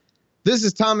This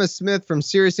is Thomas Smith from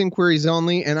Serious Inquiries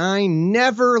Only, and I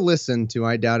never listen to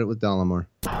I Doubt It with Dollamore.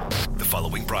 The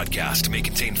following broadcast may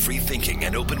contain free thinking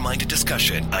and open-minded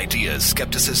discussion, ideas,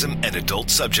 skepticism, and adult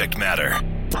subject matter.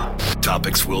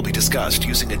 Topics will be discussed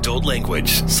using adult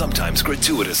language, sometimes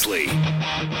gratuitously.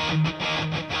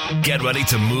 Get ready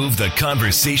to move the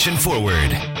conversation forward.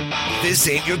 This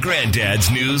ain't your granddad's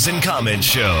news and comment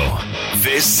show.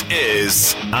 This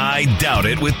is I Doubt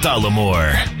It with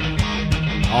Dollamore.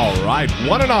 All right,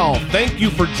 one and all, thank you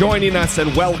for joining us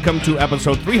and welcome to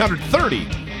episode 330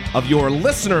 of your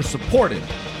listener-supported,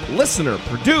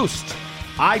 listener-produced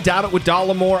I Doubt It with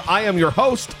Dollamore. I am your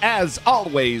host, as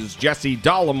always, Jesse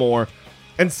Dollamore.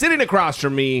 And sitting across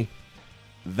from me,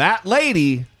 that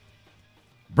lady,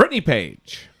 Brittany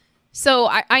Page. So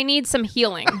I need some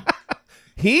healing.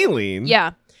 Healing?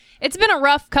 Yeah. It's been a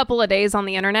rough couple of days on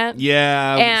the internet.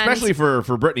 Yeah, and especially for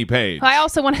Brittany Page. I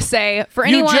also want to say, for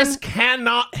anyone... You just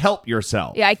cannot help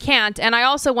yourself. Yeah, I can't. And I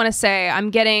also want to say,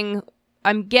 I'm getting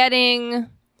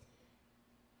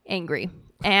angry.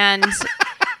 And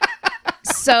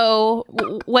so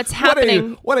what's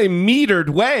happening... What a metered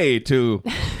way to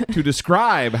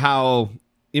describe how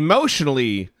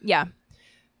emotionally... Yeah.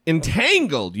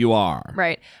 entangled you are.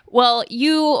 Right. Well,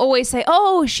 you always say,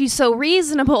 oh, she's so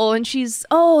reasonable, and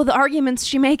the arguments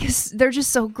she makes, they're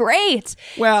just so great.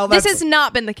 Well, this has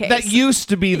not been the case. That used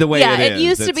to be the way it is. Yeah, it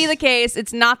used to be the case.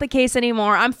 It's not the case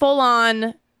anymore. I'm full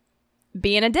on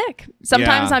being a dick.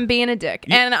 Sometimes I'm being a dick.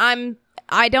 And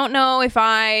I don't know if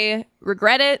I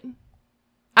regret it.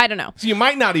 I don't know. So you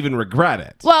might not even regret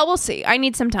it. Well, we'll see. I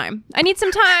need some time.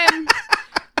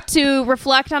 To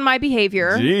reflect on my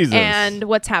behavior and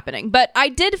what's happening. But I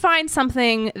did find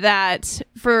something that,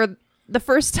 for the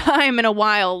first time in a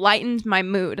while, lightened my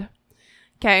mood.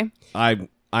 Okay?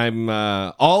 I'm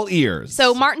all ears.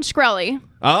 So Martin Shkreli.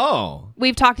 Oh.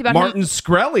 We've talked about Martin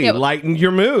Shkreli lightened your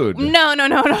mood. No.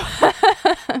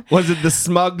 Was it the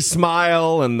smug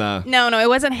smile and the... No, it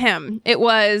wasn't him. It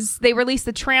was, they released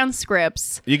the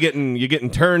transcripts. You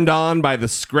getting turned on by the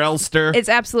Skrelster? It's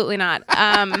absolutely not.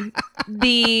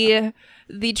 The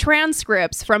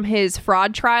transcripts from his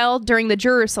fraud trial during the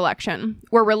juror selection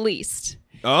were released.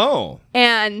 Oh.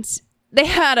 And they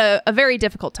had a very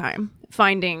difficult time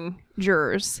finding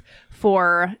jurors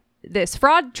for this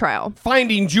fraud trial.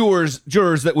 Finding jurors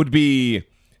that would be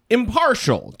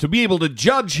impartial, to be able to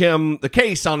judge the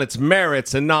case on its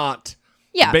merits and not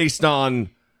based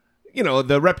on,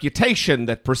 the reputation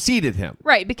that preceded him.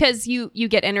 Right, because you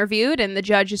get interviewed and the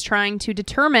judge is trying to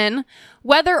determine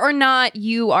whether or not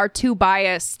you are too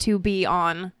biased to be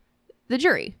on the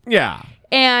jury. Yeah.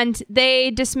 And they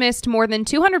dismissed more than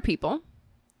 200 people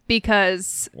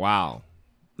because... Wow.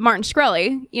 Martin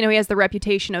Shkreli, he has the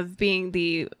reputation of being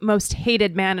the most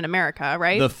hated man in America,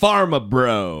 right? The pharma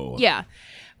bro. Yeah.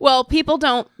 Well, people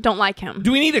don't like him.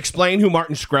 Do we need to explain who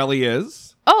Martin Shkreli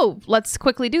is? Oh, let's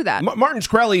quickly do that. Martin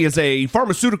Shkreli is a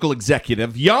pharmaceutical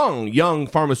executive, young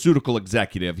pharmaceutical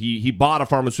executive. He bought a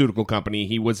pharmaceutical company.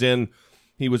 He was a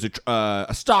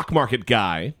stock market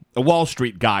guy, a Wall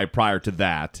Street guy prior to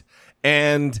that.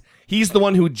 And he's the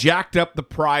one who jacked up the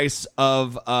price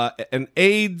of an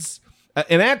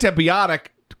antibiotic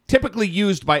typically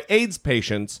used by AIDS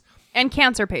patients. And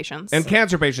cancer patients.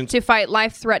 To fight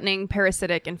life-threatening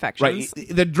parasitic infections. Right.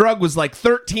 The drug was like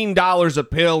 $13 a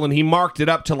pill, and he marked it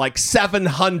up to like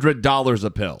 $700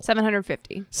 a pill.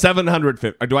 $750.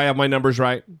 $750. Do I have my numbers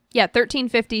right? Yeah,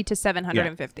 $13.50 to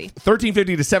 $750. $13.50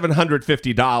 to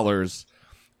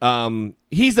 $750.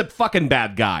 He's a fucking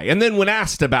bad guy. And then when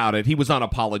asked about it, he was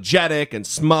unapologetic and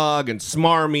smug and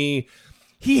smarmy.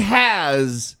 He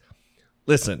has...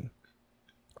 Listen,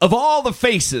 of all the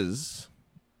faces,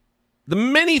 the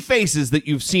many faces that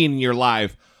you've seen in your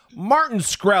life, Martin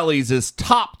Shkreli's is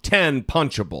top 10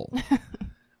 punchable.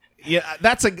 Yeah,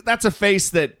 that's a face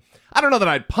that I don't know that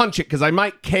I'd punch it because I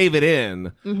might cave it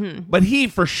in, but he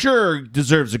for sure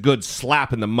deserves a good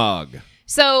slap in the mug.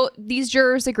 So these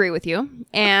jurors agree with you,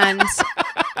 and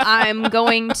I'm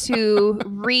going to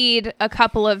read a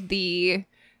couple of the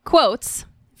quotes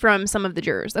from some of the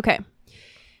jurors. Okay.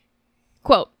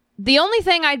 Quote, "The only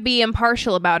thing I'd be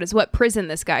impartial about is what prison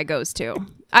this guy goes to.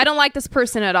 I don't like this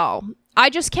person at all. I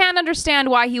just can't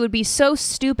understand why he would be so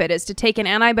stupid as to take an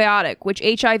antibiotic, which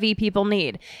HIV people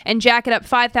need, and jack it up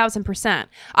 5,000%.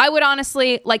 I would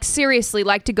honestly, seriously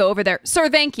like to go over there." Sir,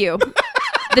 thank you.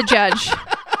 The judge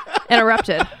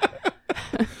interrupted.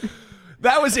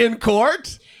 That was in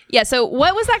court? Yeah, so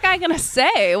what was that guy going to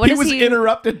say? He was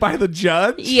interrupted by the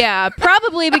judge? Yeah,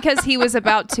 probably because he was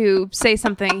about to say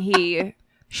something he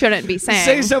shouldn't be saying.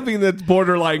 Say something that's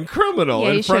borderline criminal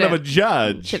in front of a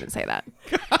judge. Shouldn't say that.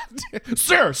 God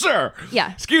Sir.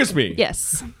 Yeah. Excuse me.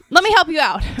 Yes. Let me help you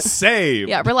out. Save.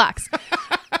 Yeah, relax.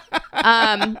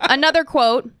 Another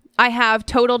quote, I have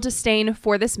total disdain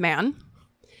for this man.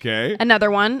 Okay.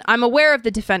 Another one, I'm aware of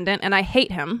the defendant and I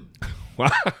hate him. Wow.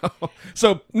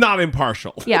 So not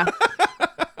impartial. Yeah.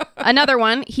 Another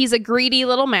one, he's a greedy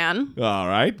little man. All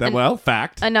right. Well,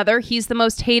 fact. Another, he's the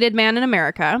most hated man in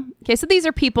America. Okay, so these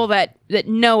are people that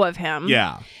know of him.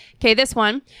 Yeah. Okay, this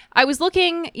one. I was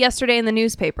looking yesterday in the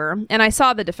newspaper and I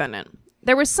saw the defendant.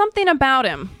 There was something about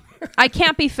him. I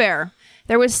can't be fair.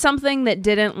 There was something that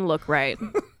didn't look right.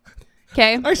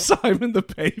 Okay. I saw him in the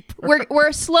paper.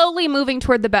 We're slowly moving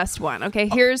toward the best one. Okay,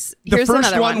 here's the first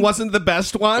another one wasn't the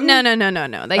best one?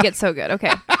 No. They get so good.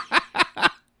 Okay.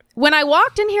 When I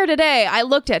walked in here today, I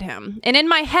looked at him, and in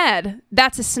my head,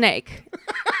 that's a snake.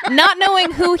 Not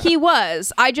knowing who he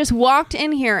was, I just walked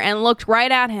in here and looked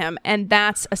right at him, and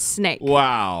that's a snake.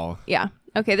 Wow. Yeah.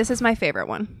 Okay, this is my favorite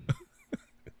one.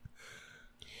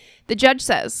 The judge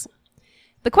says,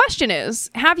 the question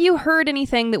is, have you heard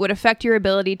anything that would affect your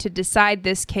ability to decide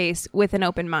this case with an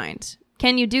open mind?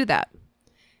 Can you do that?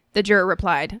 The juror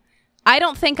replied, I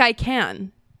don't think I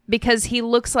can, because he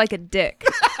looks like a dick.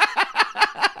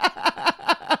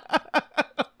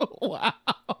 Wow.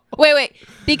 Wait.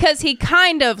 Because he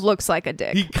kind of looks like a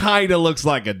dick. He kind of looks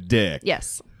like a dick.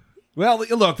 Yes. Well,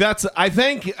 look, I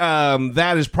think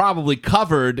that is probably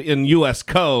covered in U.S.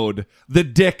 code, the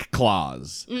dick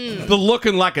clause. The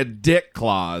looking like a dick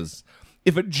clause.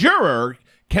 If a juror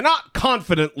cannot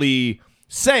confidently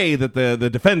say that the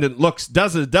defendant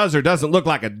does or doesn't look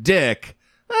like a dick,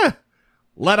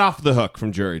 let off the hook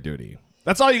from jury duty.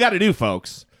 That's all you got to do,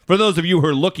 folks. For those of you who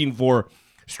are looking for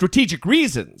strategic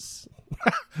reasons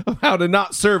of how to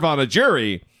not serve on a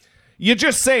jury, you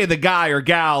just say the guy or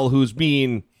gal who's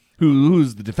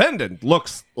the defendant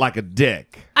looks like a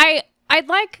dick. I'd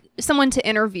like someone to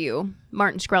interview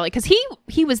Martin Shkreli because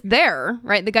he was there,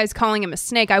 right? The guy's calling him a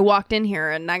snake. I walked in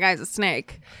here and that guy's a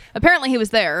snake. Apparently he was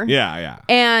there. Yeah.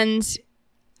 And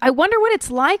I wonder what it's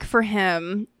like for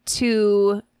him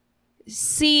to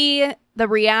see the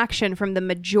reaction from the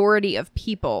majority of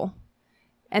people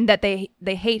and that they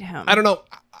hate him. I don't know.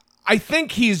 I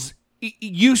think he's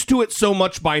used to it so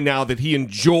much by now that he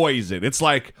enjoys it. It's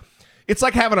like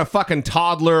having a fucking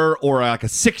toddler or like a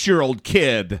 6-year-old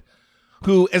kid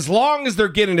who, as long as they're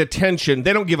getting attention,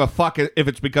 they don't give a fuck if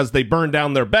it's because they burned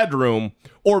down their bedroom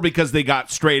or because they got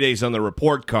straight A's on their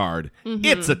report card. Mm-hmm.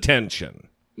 It's attention.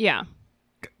 Yeah.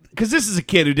 Because this is a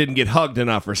kid who didn't get hugged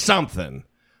enough or something.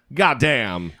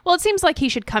 Goddamn. Well, it seems like he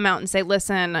should come out and say,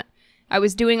 listen, I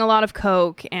was doing a lot of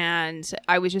coke and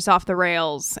I was just off the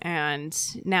rails and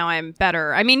now I'm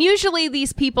better. I mean, usually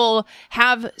these people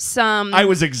have some... I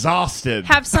was exhausted.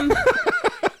 Have some...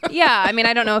 Yeah, I mean,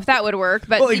 I don't know if that would work,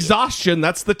 but... Well, exhaustion,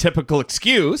 that's the typical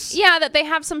excuse. Yeah, that they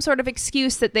have some sort of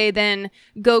excuse that they then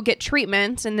go get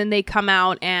treatment and then they come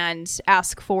out and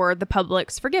ask for the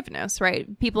public's forgiveness,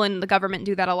 right? People in the government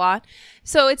do that a lot.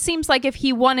 So it seems like if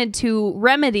he wanted to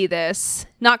remedy this,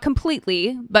 not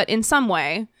completely, but in some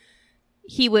way,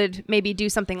 he would maybe do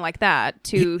something like that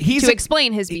to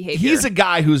explain his behavior. He's a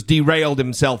guy who's derailed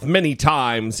himself many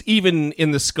times, even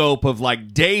in the scope of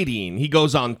like dating. He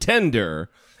goes on Tinder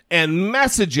and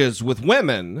messages with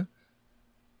women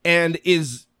and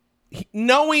is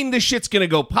knowing the shit's going to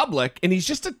go public. And he's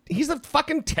a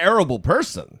fucking terrible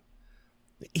person.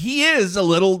 He is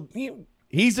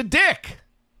he's a dick.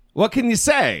 What can you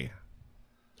say?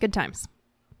 Good times.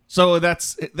 So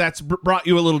that's brought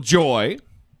you a little joy.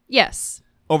 Yes.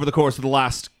 Over the course of the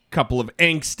last couple of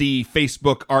angsty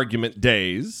Facebook argument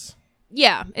days.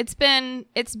 Yeah, it's been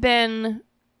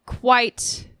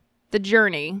quite the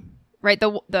journey, right?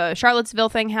 The Charlottesville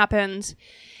thing happened,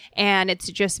 and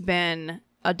it's just been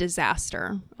a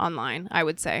disaster online, I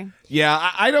would say.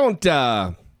 Yeah,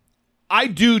 I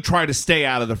do try to stay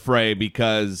out of the fray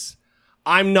because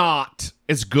I'm not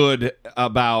as good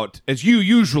about as you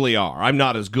usually are. I'm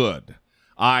not as good.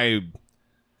 I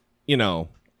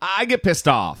get pissed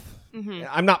off. Mm-hmm.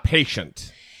 I'm not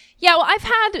patient. Yeah, well,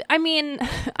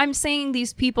 I'm seeing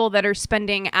these people that are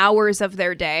spending hours of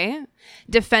their day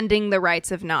defending the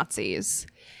rights of Nazis.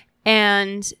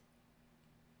 And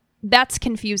that's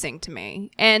confusing to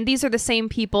me. And these are the same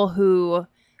people who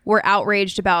were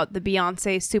outraged about the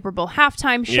Beyonce Super Bowl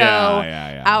halftime show,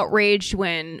 yeah. outraged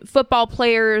when football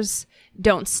players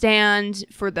don't stand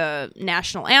for the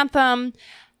national anthem.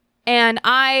 And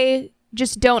I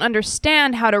just don't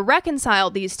understand how to reconcile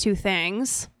these two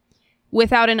things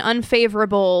without an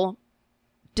unfavorable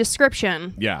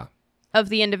description of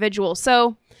the individual.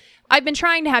 So I've been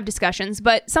trying to have discussions,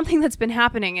 but something that's been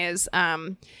happening is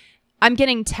I'm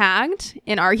getting tagged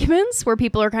in arguments where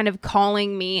people are kind of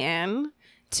calling me in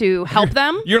to help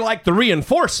them. You're like the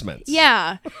reinforcements.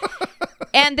 Yeah.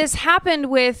 And this happened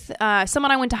with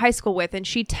someone I went to high school with, and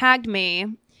she tagged me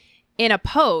in a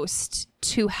post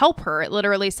to help her. It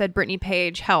literally said, Brittany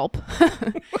Page, help.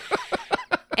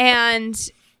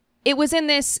 And it was in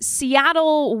this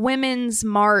Seattle Women's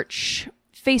March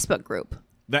Facebook group.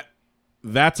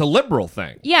 That's a liberal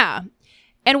thing. Yeah.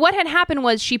 And what had happened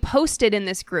was she posted in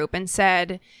this group and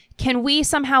said, can we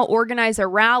somehow organize a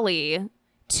rally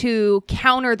to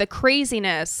counter the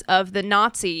craziness of the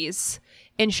Nazis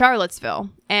in Charlottesville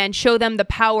and show them the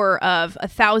power of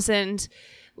 1,000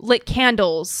 lit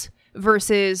candles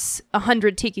versus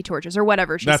 100 tiki torches or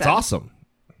whatever she said. That's awesome.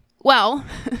 Well,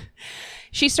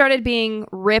 she started being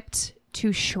ripped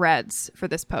to shreds for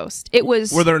this post. It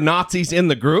was... Were there Nazis in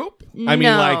the group? I mean,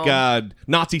 No. like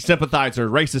Nazi sympathizer,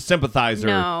 racist sympathizer,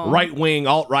 No. right-wing,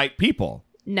 alt-right people.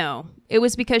 No. It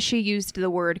was because she used the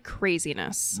word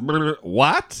craziness.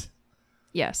 What?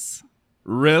 Yes.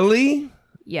 Really?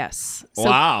 Yes.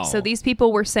 Wow. So these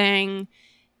people were saying,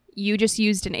 you just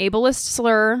used an ableist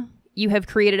slur. You have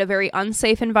created a very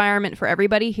unsafe environment for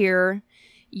everybody here.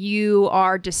 You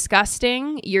are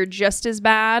disgusting. You're just as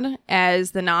bad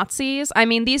as the Nazis. I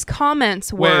mean, these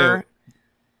comments were... Wait,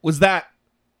 was that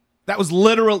was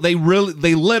literal? They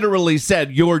literally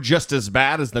said, you're just as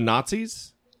bad as the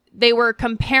Nazis? They were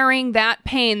comparing that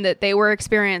pain that they were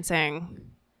experiencing,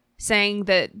 saying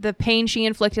that the pain she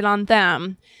inflicted on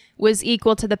them was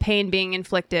equal to the pain being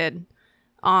inflicted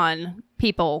on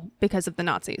people because of the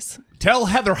Nazis. Tell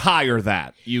Heather Heyer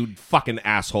that, you fucking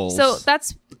assholes. So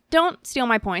don't steal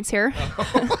my points here.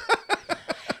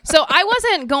 So I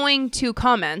wasn't going to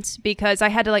comment because I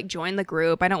had to join the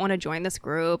group. I don't want to join this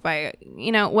group.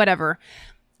 Whatever.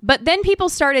 But then people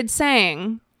started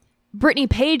saying, Brittany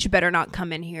Page better not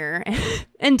come in here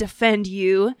and defend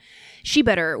you. She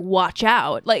better watch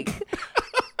out.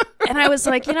 And I was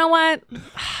like, you know what?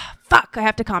 Fuck, I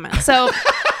have to comment. So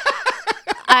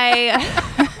I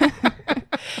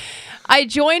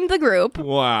joined the group.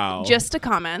 Wow. Just to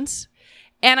comment.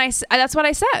 And that's what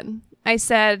I said. I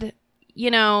said,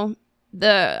 I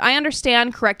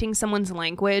understand correcting someone's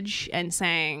language and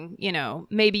saying,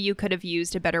 maybe you could have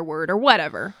used a better word or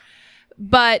whatever.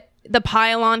 But the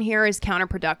pile-on here is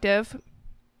counterproductive.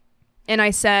 And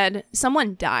I said,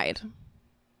 someone died.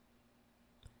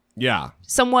 Yeah.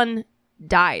 Someone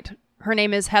died. Her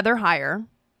name is Heather Heyer.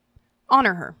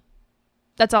 Honor her.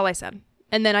 That's all I said.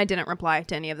 And then I didn't reply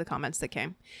to any of the comments that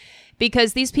came.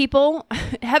 Because these people,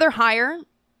 Heather Heyer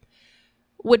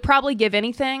would probably give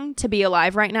anything to be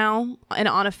alive right now and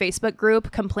on a Facebook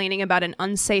group complaining about an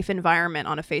unsafe environment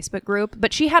on a Facebook group.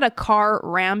 But she had a car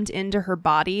rammed into her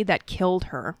body that killed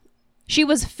her. She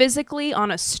was physically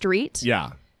on a street.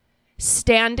 Yeah.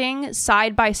 Standing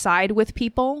side by side with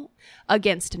people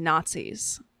against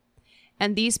Nazis.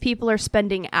 And these people are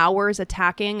spending hours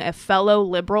attacking a fellow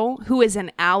liberal who is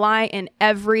an ally in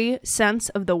every sense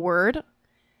of the word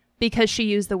because she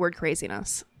used the word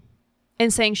craziness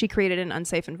and saying she created an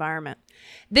unsafe environment.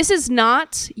 This is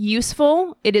not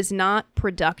useful. It is not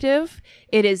productive.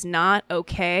 It is not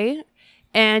okay.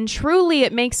 And truly,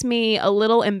 it makes me a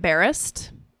little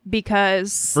embarrassed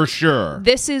because... For sure.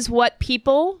 This is what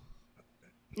people...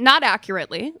 Not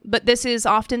accurately, but this is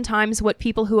oftentimes what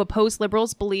people who oppose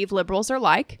liberals believe liberals are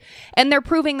like, and they're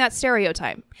proving that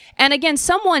stereotype. And again,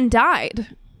 someone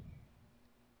died.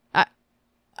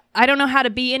 I don't know how to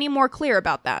be any more clear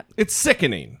about that. It's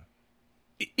sickening.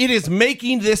 It is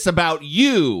making this about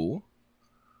you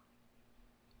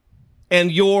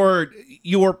and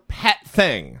your pet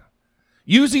thing.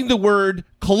 Using the word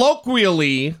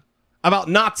colloquially about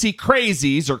Nazi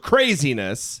crazies or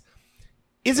craziness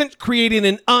isn't creating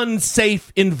an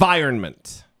unsafe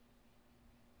environment.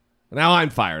 Now I'm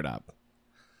fired up.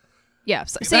 Yeah.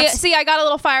 So, see, I got a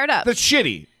little fired up. That's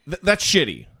shitty. That's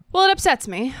shitty. Well, it upsets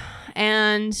me.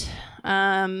 And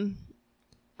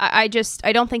I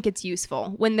don't think it's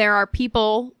useful when there are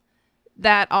people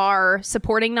that are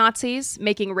supporting Nazis,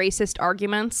 making racist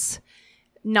arguments.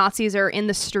 Nazis are in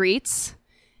the streets.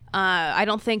 I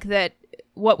don't think that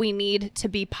what we need to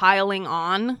be piling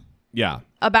on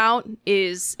about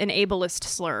is an ableist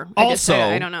slur. I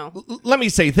don't know. Let me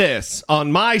say this.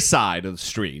 On my side of the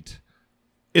street,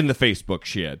 in the Facebook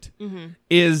shit,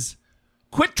 is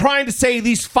quit trying to say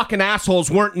these fucking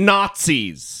assholes weren't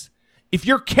Nazis. If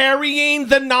you're carrying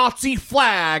the Nazi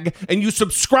flag and you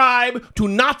subscribe to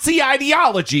Nazi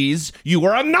ideologies, you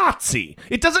are a Nazi.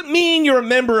 It doesn't mean you're a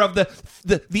member of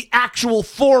the actual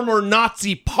former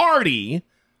Nazi party.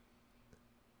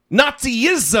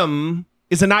 Nazism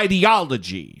is an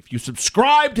ideology. If you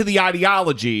subscribe to the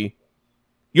ideology,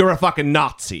 you're a fucking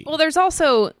Nazi. Well,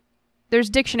 there's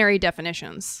dictionary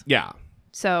definitions. Yeah.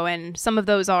 So, and some of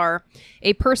those are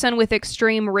a person with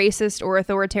extreme racist or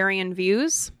authoritarian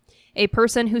views, a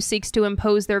person who seeks to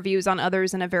impose their views on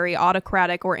others in a very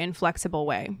autocratic or inflexible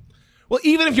way. Well,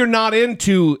 even if you're not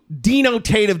into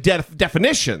denotative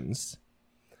definitions,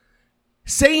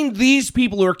 saying these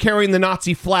people who are carrying the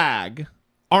Nazi flag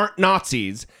aren't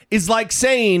Nazis is like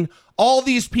saying all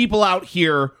these people out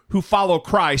here who follow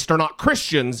Christ are not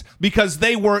Christians because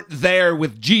they weren't there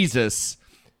with Jesus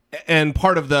and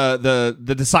part of the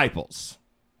disciples.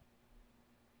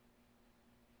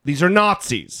 These are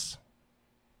Nazis.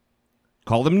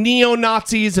 Call them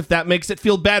neo-Nazis if that makes it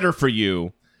feel better for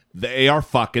you. They are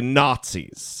fucking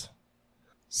Nazis.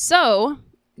 So,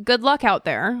 good luck out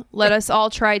there. Let us all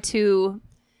try to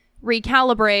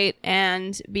recalibrate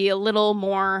and be a little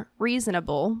more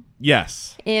reasonable.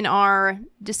 Yes. In our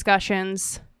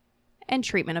discussions and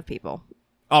treatment of people.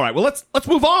 All right, well, let's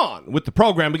move on with the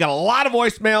program. We got a lot of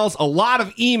voicemails, a lot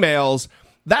of emails.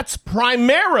 That's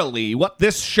primarily what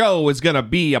this show is going to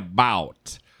be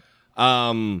about.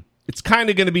 It's kind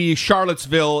of going to be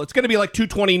Charlottesville. It's going to be like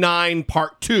 229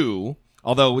 part 2,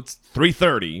 although it's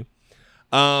 330.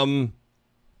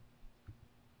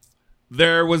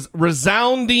 There was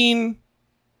resounding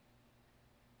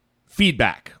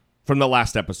feedback from the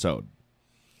last episode.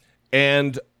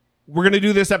 And we're going to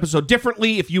do this episode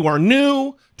differently. If you are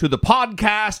new to the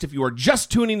podcast, if you are just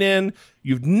tuning in,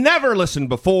 you've never listened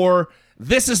before,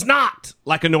 this is not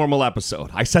like a normal episode.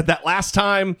 I said that last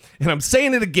time, and I'm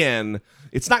saying it again.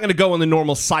 It's not going to go in the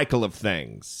normal cycle of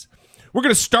things. We're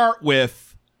going to start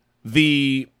with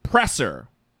the presser.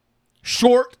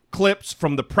 Short clips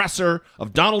from the presser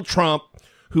of Donald Trump,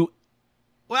 who,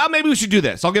 well, maybe we should do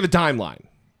this. I'll give a timeline.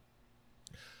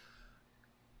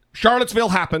 Charlottesville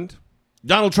happened.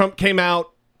 Donald Trump came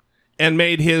out and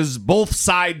made his both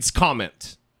sides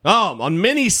comment. Oh, on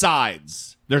many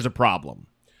sides, there's a problem.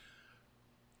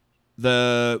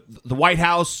 The White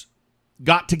House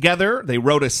got together. They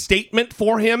wrote a statement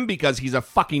for him because he's a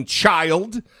fucking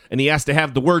child and he has to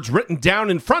have the words written down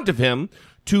in front of him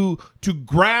to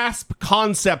grasp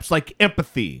concepts like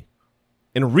empathy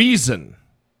and reason.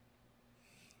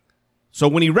 So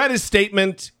when he read his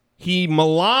statement, he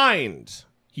maligned,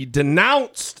 he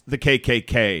denounced the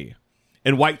KKK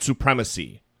and white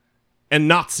supremacy and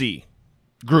Nazi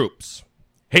groups,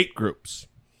 hate groups.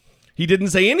 He didn't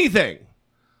say anything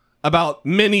about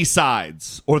many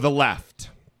sides or the left.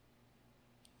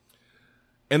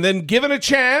 And then given a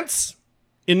chance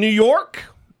in New York,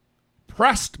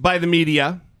 pressed by the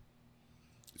media,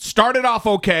 started off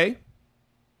okay.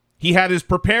 He had his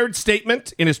prepared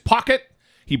statement in his pocket.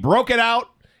 He broke it out.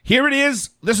 Here it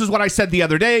is. This is what I said the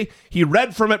other day. He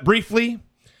read from it briefly.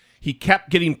 He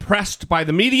kept getting pressed by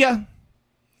the media.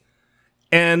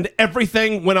 And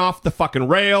everything went off the fucking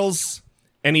rails.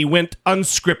 And he went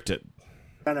unscripted.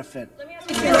 Benefit. Let me ask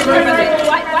you,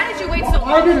 why did you wait so long?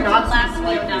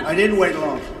 I didn't wait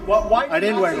long. I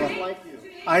didn't wait long.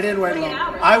 I didn't wait long.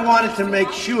 I wanted to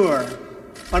make sure,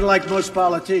 unlike most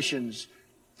politicians,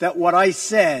 that what I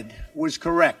said was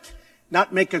correct,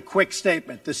 not make a quick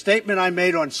statement. The statement I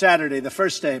made on Saturday, the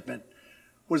first statement,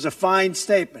 was a fine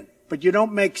statement, but you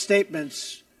don't make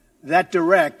statements that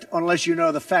direct unless you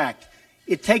know the fact.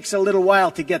 It takes a little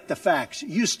while to get the facts.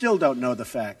 You still don't know the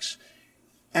facts.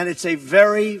 And it's a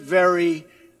very, very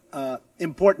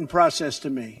important process to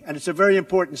me. And it's a very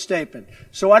important statement.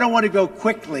 So I don't want to go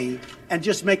quickly and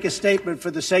just make a statement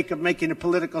for the sake of making a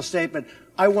political statement.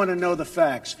 I want to know the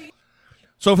facts.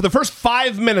 So for the first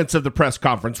 5 minutes of the press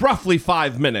conference, roughly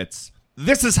 5 minutes,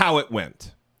 this is how it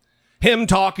went. Him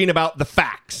talking about the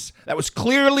facts. That was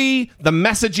clearly the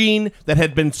messaging that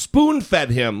had been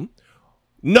spoon-fed him,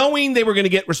 knowing they were going to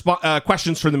get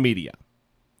questions from the media.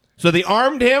 So they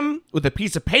armed him with a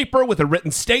piece of paper with a written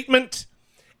statement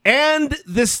and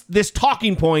this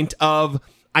talking point of,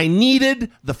 I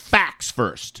needed the facts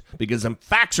first because the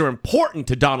facts are important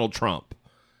to Donald Trump.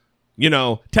 You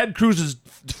know, Ted Cruz's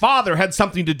father had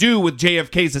something to do with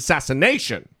JFK's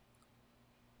assassination.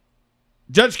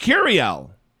 Judge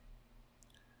Curiel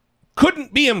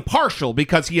couldn't be impartial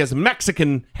because he has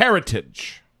Mexican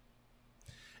heritage.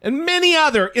 And many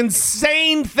other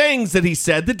insane things that he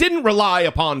said that didn't rely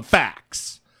upon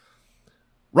facts.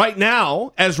 Right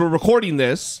now, as we're recording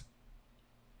this,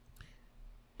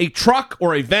 a truck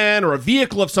or a van or a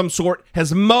vehicle of some sort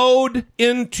has mowed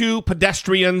into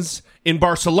pedestrians in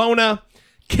Barcelona,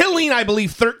 killing, I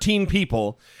believe, 13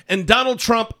 people. And Donald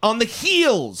Trump, on the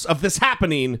heels of this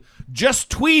happening,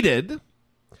 just tweeted,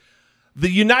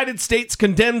 the United States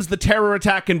condemns the terror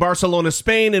attack in Barcelona,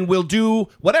 Spain, and will do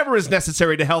whatever is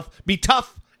necessary to help be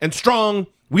tough and strong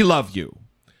We love you.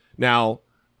 Now,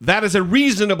 that is a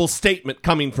reasonable statement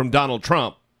coming from Donald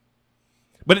Trump,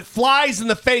 but it flies in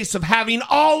the face of having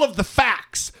all of the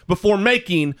facts before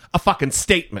making a fucking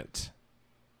statement.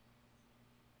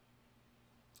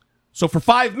 So for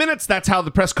 5 minutes, that's how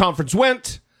the press conference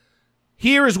went.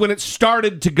 Here is when it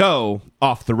started to go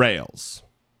off the rails.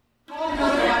 Do you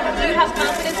have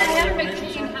confidence that Senator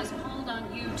McCain has called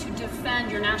on you to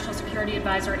defend your National Security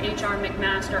Advisor, H.R.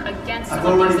 McMaster, against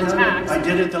some of these attacks? I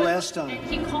did it the last time. And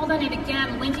he called on it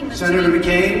again, linking the Senator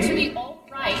McCain? to the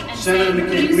alt-right. And Senator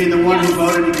McCain, you mean the one who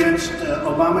voted against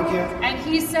Obamacare? And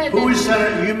he said Who is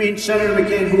Senator? You mean Senator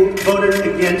McCain who voted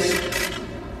against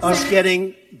us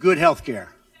getting good health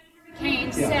care?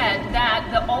 McCain said that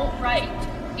the alt-right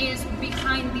is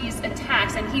behind these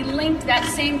attacks, and he linked that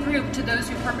same group to those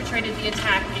who perpetrated the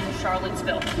attack in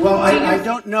Charlottesville. Well, I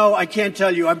don't know. I can't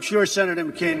tell you. I'm sure Senator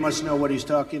McCain must know what he's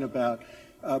talking about.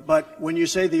 But when you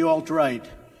say the alt-right,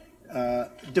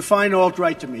 define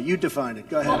alt-right to me. You define it.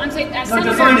 Go ahead. Well, I'm saying,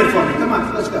 define it for me. Come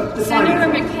on, let's go. Define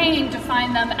Senator it. McCain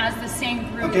defined them as the same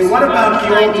group. Okay, what about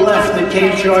the alt-left that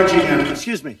came charging at him?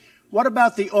 Excuse me. What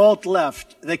about the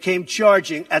alt-left that came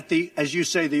charging at the, as you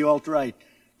say, the alt-right?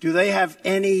 Do they have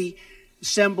any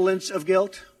semblance of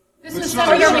guilt? This is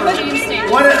Senator McCain's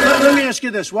statement. Let me ask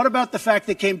you this. What about the fact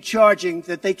that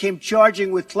they came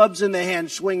charging with clubs in their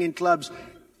hands, swinging clubs?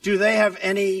 Do they have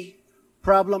any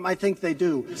problem? I think they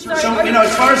do. So,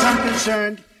 as far as I'm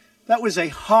concerned, that was a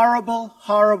horrible,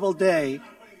 horrible day.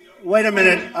 Wait a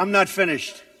minute. I'm not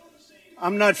finished.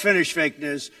 Fake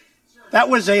news. That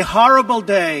was a horrible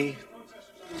day.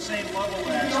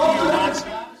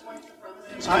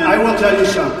 I will tell you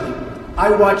something.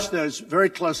 I watched those very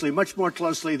closely, much more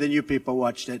closely than you people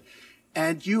watched it.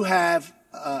 And you have,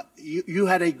 you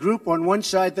had a group on one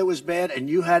side that was bad, and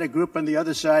you had a group on the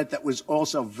other side that was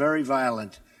also very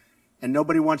violent. And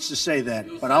nobody wants to say that,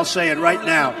 but I'll say it right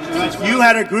now. You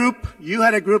had a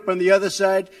group on the other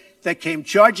side that came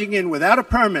charging in without a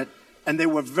permit, and they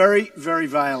were very, very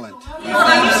violent.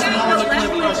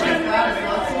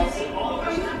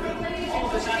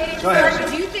 Go ahead.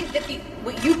 Do you think that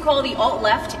what you call the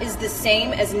alt-left is the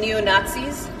same as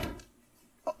neo-Nazis?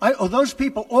 All of those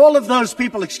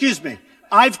people, excuse me,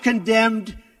 I've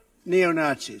condemned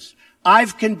neo-Nazis.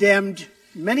 I've condemned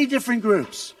many different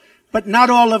groups, but not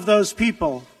all of those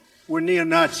people were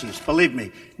neo-Nazis, believe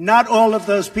me. Not all of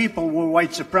those people were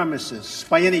white supremacists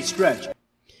by any stretch.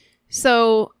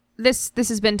 So this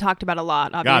has been talked about a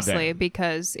lot, obviously,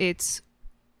 because it's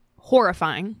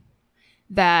horrifying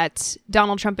that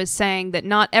Donald Trump is saying that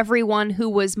not everyone who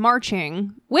was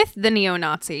marching with the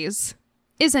neo-Nazis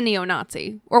is a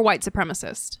neo-Nazi or white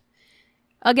supremacist.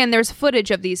 Again, there's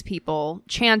footage of these people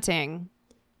chanting,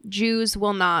 "Jews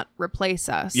will not replace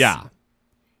us." Yeah.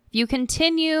 If you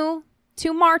continue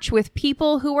to march with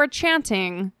people who are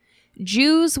chanting,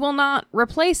 "Jews will not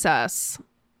replace us,"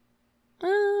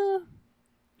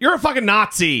 you're a fucking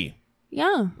Nazi.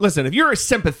 Yeah. Listen, if you're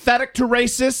sympathetic to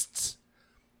racists,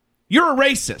 you're a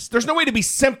racist. There's no way to be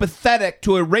sympathetic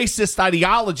to a racist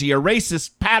ideology, a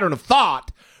racist pattern of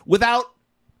thought, without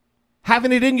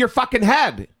having it in your fucking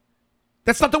head.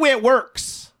 That's not the way it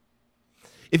works.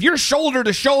 If you're shoulder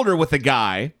to shoulder with a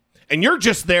guy, and you're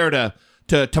just there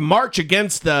to march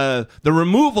against the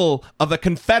removal of a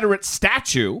Confederate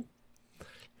statue,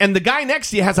 and the guy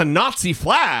next to you has a Nazi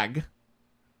flag,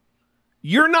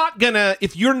 you're not gonna,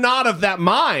 if you're not of that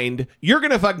mind, you're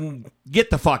gonna fucking get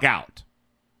the fuck out.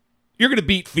 You're gonna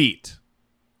beat feet.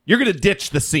 You're gonna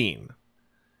ditch the scene.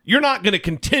 You're not gonna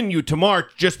continue to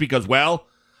march just because, well,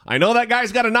 I know that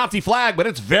guy's got a Nazi flag, but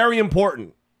it's very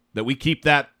important that we keep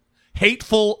that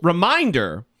hateful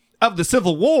reminder of the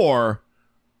Civil War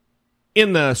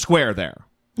in the square there.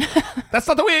 That's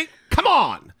not the way. Come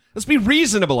on. Let's be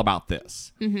reasonable about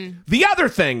this. Mm-hmm. The other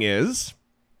thing is,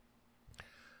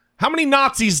 how many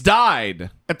Nazis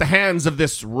died at the hands of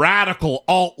this radical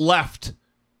alt-left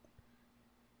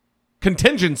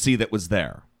contingency that was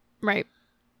there? Right.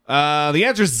 The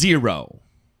answer is 0.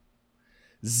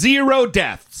 0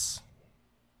 deaths.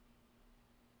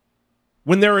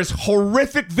 When there is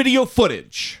horrific video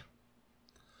footage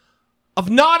of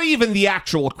not even the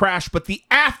actual crash, but the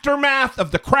aftermath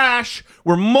of the crash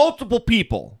where multiple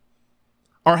people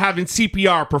are having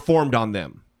CPR performed on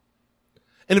them.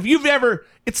 And if you've ever,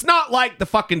 it's not like the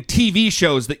fucking TV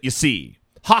shows that you see,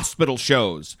 hospital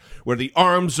shows, where the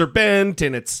arms are bent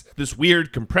and it's this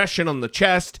weird compression on the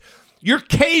chest. You're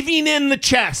caving in the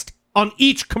chest on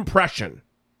each compression.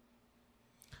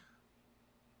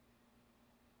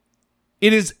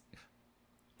 It is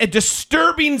a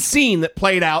disturbing scene that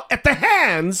played out at the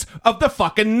hands of the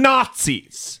fucking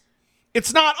Nazis.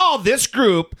 It's not, this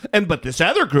group, but this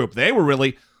other group, they were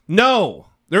really... No,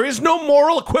 there is no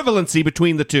moral equivalency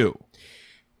between the two.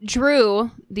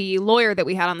 Drew, the lawyer that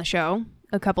we had on the show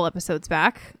a couple episodes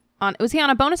back, was he on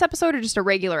a bonus episode or just a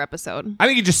regular episode? I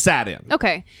think he just sat in.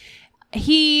 Okay.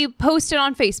 He posted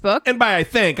on Facebook. And by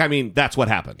I mean that's what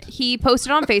happened. He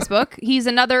posted on Facebook. He's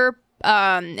another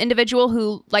individual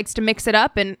who likes to mix it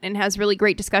up and has really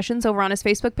great discussions over on his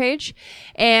Facebook page.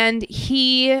 And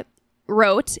he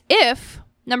wrote, if,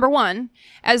 number one,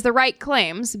 as the right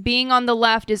claims, being on the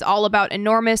left is all about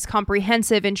enormous,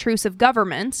 comprehensive, intrusive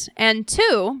government, and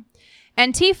two,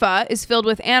 Antifa is filled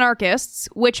with anarchists,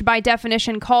 which by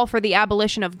definition call for the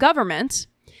abolition of government,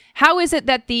 how is it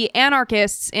that the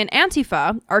anarchists in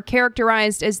Antifa are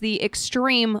characterized as the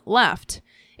extreme left?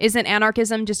 Isn't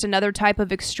anarchism just another type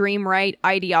of extreme right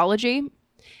ideology?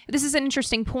 This is an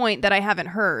interesting point that I haven't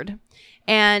heard.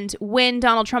 And when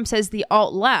Donald Trump says the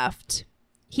alt-left,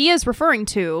 he is referring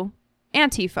to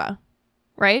Antifa,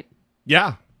 right?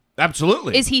 Yeah,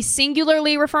 absolutely. Is he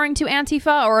singularly referring to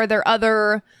Antifa, or are there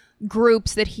other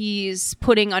groups that he's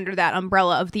putting under that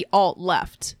umbrella of the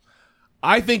alt-left?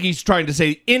 I think he's trying to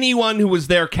say anyone who was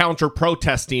there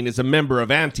counter-protesting is a member of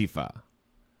Antifa,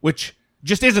 which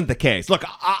just isn't the case. Look,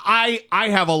 I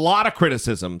have a lot of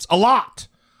criticisms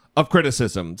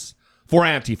for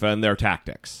Antifa and their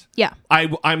tactics. Yeah.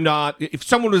 I'm not, if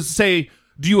someone was to say,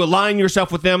 do you align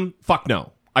yourself with them? Fuck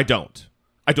no, I don't.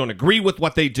 I don't agree with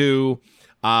what they do.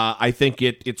 I think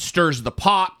it stirs the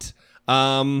pot.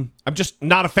 I'm just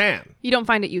not a fan. You don't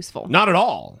find it useful? Not at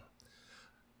all.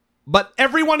 But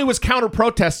everyone who was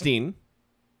counter-protesting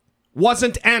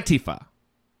wasn't Antifa.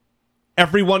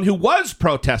 Everyone who was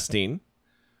protesting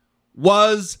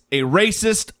was a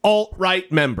racist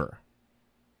alt-right member.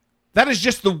 That is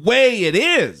just the way it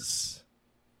is.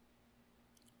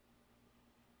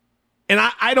 And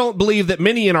I don't believe that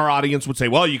many in our audience would say,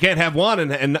 well, you can't have one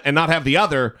and not have the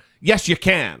other. Yes, you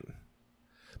can.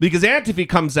 Because Antifa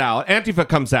comes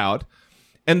out,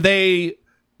 and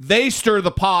they stir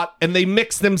the pot, and they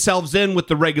mix themselves in with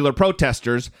the regular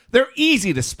protesters. They're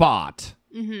easy to spot.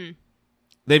 Mm-hmm.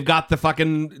 They've got the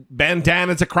fucking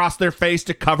bandanas across their face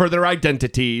to cover their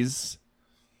identities.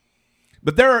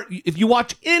 But if you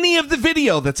watch any of the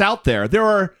video that's out there, there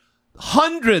are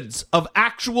hundreds of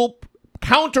actual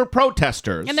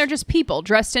counter-protesters. And they're just people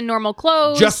dressed in normal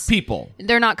clothes. Just people.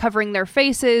 They're not covering their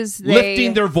faces.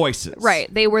 Lifting their voices.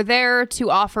 Right. They were there to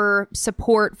offer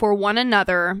support for one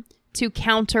another to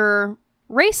counter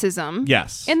racism.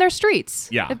 Yes. In their streets.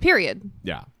 Yeah. Period.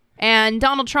 Yeah. And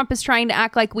Donald Trump is trying to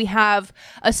act like we have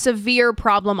a severe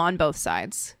problem on both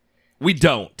sides. We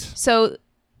don't. So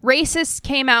racists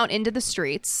came out into the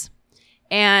streets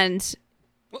and...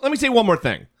 Let me say one more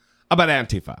thing about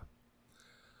Antifa.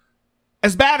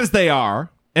 As bad as they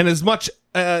are, and as much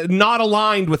not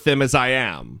aligned with them as I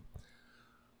am,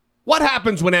 what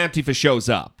happens when Antifa shows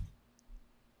up?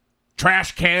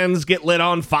 Trash cans get lit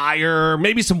on fire.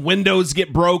 Maybe some windows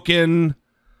get broken.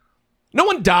 No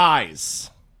one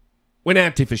dies when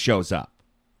Antifa shows up.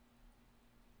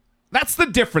 That's the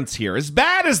difference here. As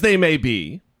bad as they may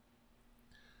be,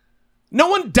 no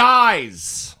one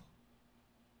dies.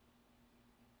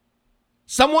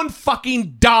 Someone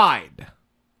fucking died.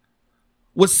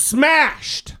 Was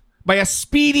smashed by a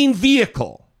speeding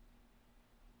vehicle.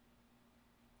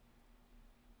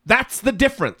 That's the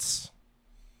difference.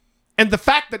 And the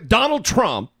fact that Donald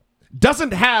Trump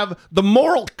doesn't have the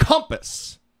moral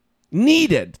compass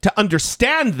needed to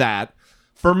understand that,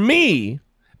 for me,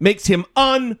 makes him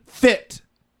unfit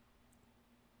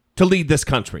to lead this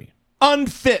country.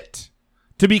 Unfit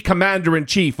to be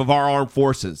commander-in-chief of our armed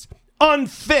forces.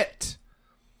 Unfit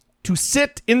to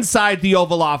sit inside the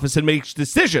Oval Office and make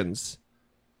decisions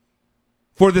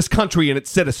for this country and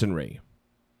its citizenry.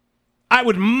 I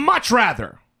would much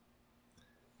rather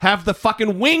have the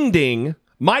fucking wingding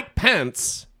Mike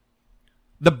Pence,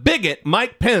 the bigot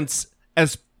Mike Pence,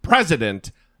 as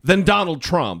president than Donald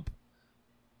Trump.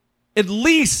 At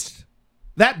least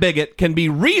that bigot can be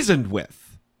reasoned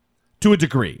with to a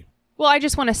degree. Well, I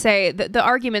just want to say that the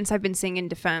arguments I've been seeing in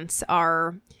defense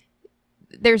are...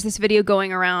 There's this video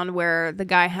going around where the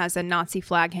guy has a Nazi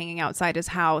flag hanging outside his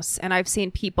house, and I've seen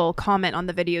people comment on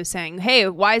the video saying, hey,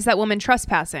 why is that woman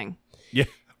trespassing? Yeah,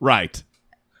 right.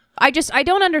 I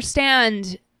don't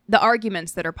understand the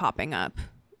arguments that are popping up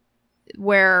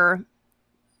where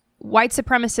white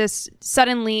supremacists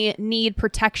suddenly need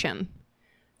protection,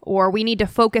 or we need to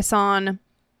focus on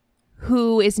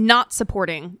who is not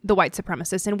supporting the white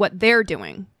supremacists and what they're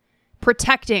doing,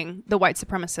 protecting the white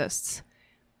supremacists.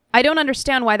 I don't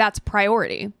understand why that's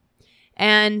priority.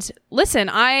 And listen,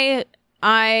 I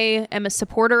am a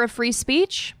supporter of free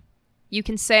speech, You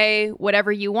can say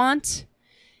whatever you want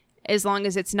as long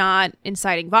as it's not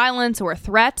inciting violence or a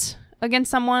threat against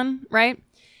someone, right?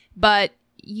 But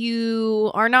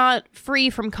you are not free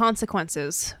from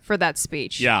consequences for that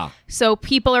speech. Yeah. So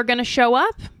people are going to show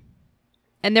up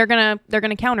and they're going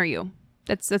to counter you.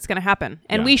 That's going to happen.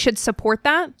 And we should support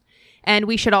that, and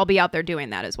we should all be out there doing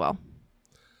that as well.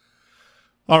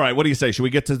 All right, what do you say? Should we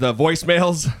get to the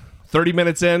voicemails? 30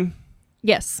 minutes in?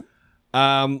 Yes.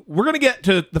 We're going to get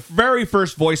to the very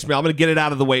first voicemail. I'm going to get it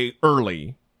out of the way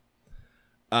early.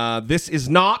 This is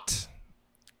not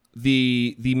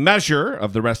the measure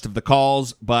of the rest of the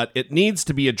calls, but it needs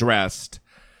to be addressed.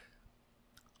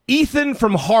 Ethan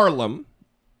from Harlem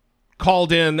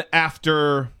called in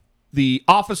after the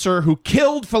officer who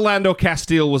killed Philando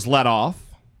Castile was let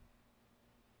off.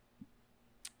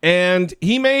 And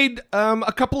he made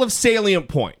a couple of salient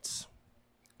points.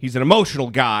 He's an emotional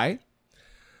guy.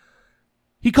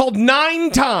 He called 9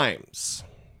 times.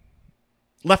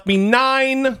 Left me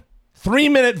 9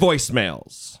 3-minute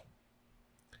voicemails.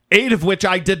 8 of which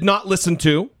I did not listen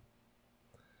to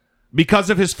because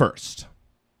of his first.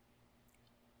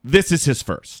 This is his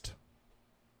first.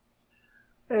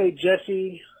 Hey,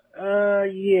 Jesse.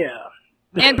 Yeah.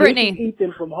 And Brittany.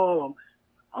 Ethan from Harlem.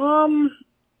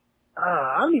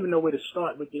 I don't even know where to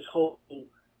start with this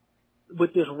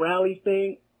rally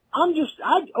thing.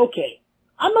 Okay.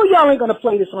 I know y'all ain't gonna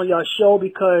play this on y'all show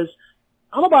because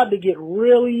I'm about to get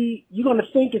really, you're gonna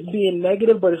think it's being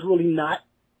negative, but it's really not.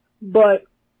 But,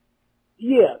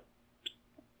 yeah.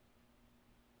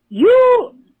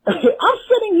 I'm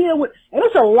sitting here with, and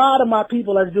there's a lot of my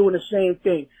people that's doing the same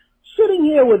thing. Sitting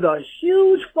here with a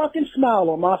huge fucking smile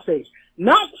on my face.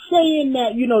 Not saying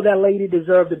that, that lady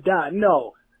deserved to die.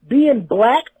 No. Being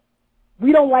black,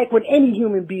 we don't like when any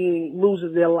human being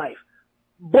loses their life.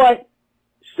 But,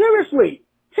 seriously,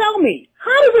 tell me,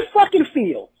 how does it fucking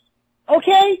feel?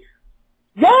 Okay?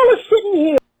 Y'all are sitting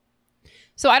here.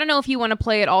 So I don't know if you want to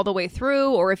play it all the way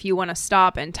through or if you want to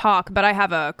stop and talk, but I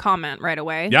have a comment right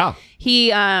away. Yeah.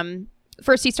 He,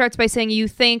 first he starts by saying, you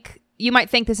might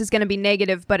think this is going to be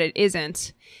negative, but it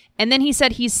isn't. And then he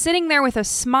said he's sitting there with a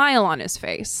smile on his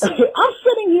face. I'm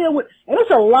sitting here with, and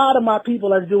there's a lot of my people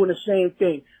that's doing the same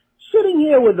thing. Sitting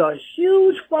here with a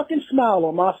huge fucking smile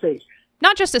on my face.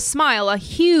 Not just a smile, a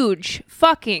huge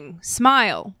fucking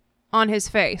smile on his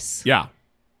face. Yeah.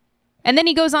 And then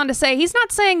he goes on to say, he's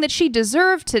not saying that she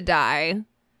deserved to die.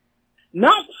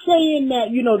 Not saying that,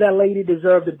 that lady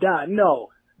deserved to die. No.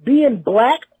 Being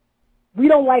black, we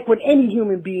don't like when any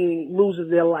human being loses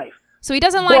their life. So he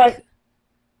doesn't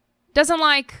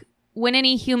like when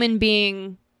any human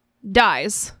being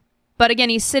dies. But again,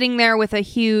 he's sitting there with a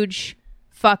huge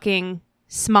fucking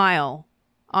smile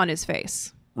on his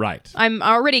face. Right. I'm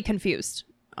already confused.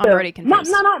 I'm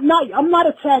not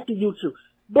attacking you two.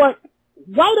 But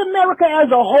white America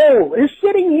as a whole is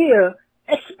sitting here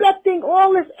expecting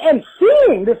all this and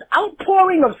seeing this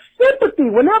outpouring of sympathy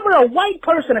whenever a white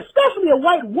person, especially a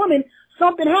white woman,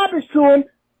 something happens to him.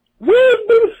 We've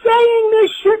been saying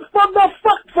this shit for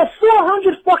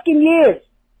 400 fucking years.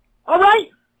 Alright?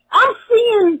 I'm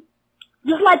seeing,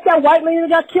 just like that white lady that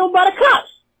got killed by the cops.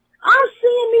 I'm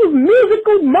seeing these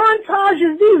musical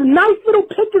montages, these nice little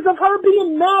pictures of her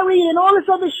being married and all this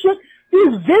other shit,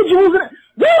 these visuals.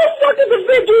 Where the fuck is the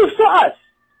visuals for us?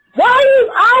 Why is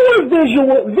our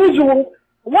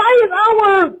why is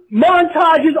our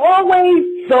montages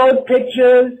always thug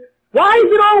pictures? Why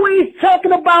is it always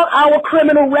talking about our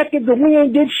criminal records and we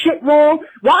ain't did shit wrong?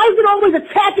 Why is it always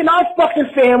attacking our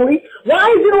fucking family? Why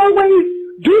is it always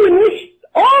doing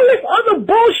all this other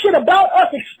bullshit about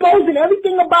us, exposing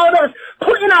everything about us,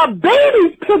 putting our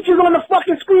babies' pictures on the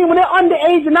fucking screen when they're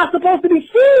underage and not supposed to be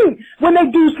seen when they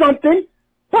do something?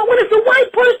 But when it's a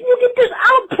white person, you get this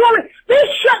outpouring. They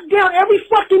shut down every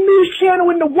fucking news channel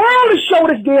in the world to show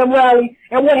this damn rally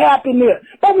and what happened there.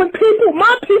 But when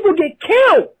my people get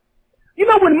killed,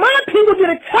 when my people get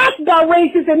attacked by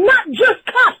racists, and not just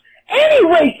cops, any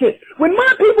racist, when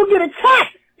my people get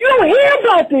attacked, you don't hear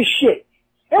about this shit.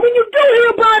 And when you do hear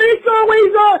about it, it's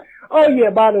always, oh yeah,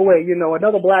 by the way,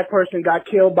 another black person got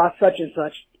killed by such and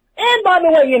such. And by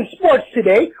the way, in sports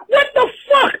today, what the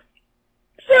fuck?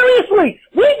 Seriously,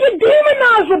 we get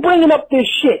demonized for bringing up this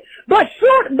shit. But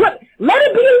let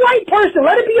it be a white person,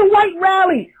 let it be a white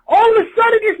rally. All of a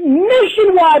sudden, it's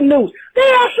nationwide news. They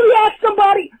actually asked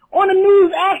somebody on the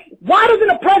news, why doesn't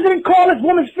a president call his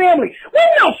woman's family? What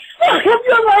the fuck? Have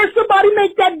you ever heard somebody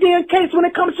make that damn case when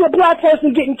it comes to a black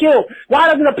person getting killed? Why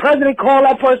doesn't a president call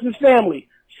that person's family?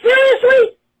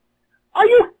 Seriously?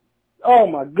 Oh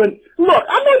my goodness. Look,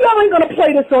 I know y'all ain't gonna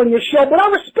play this on your show, but I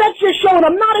respect your show and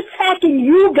I'm not attacking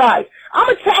you guys. I'm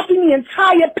attacking the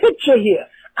entire picture here.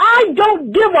 I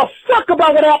don't give a fuck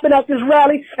about what happened at this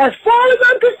rally. As far as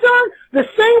I'm concerned, the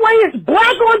same way it's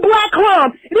black on black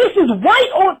crime, this is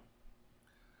white on...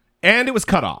 And it was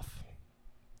cut off.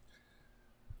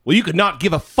 Well, you could not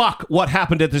give a fuck what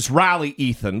happened at this rally,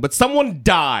 Ethan, but someone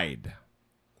died.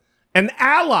 An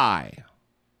ally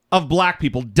of black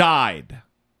people died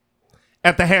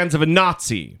at the hands of a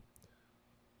Nazi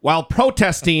while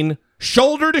protesting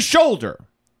shoulder to shoulder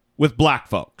with black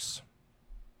folks.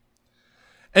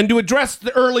 And to address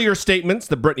the earlier statements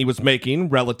that Brittany was making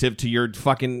relative to your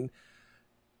fucking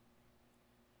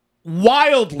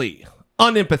wildly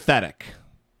unempathetic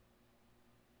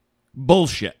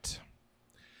bullshit,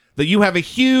 that you have a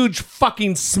huge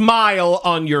fucking smile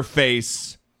on your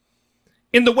face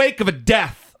in the wake of a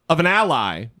death of an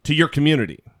ally to your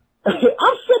community. I'm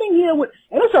sitting here with,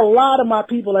 and there's a lot of my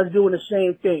people that's doing the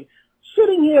same thing,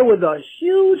 sitting here with a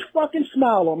huge fucking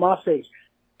smile on my face.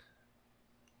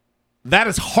 That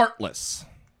is heartless.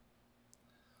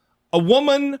 A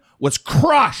woman was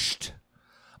crushed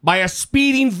by a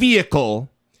speeding vehicle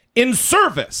in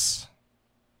service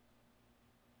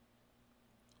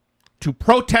to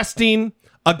protesting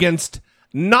against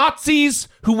Nazis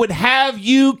who would have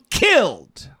you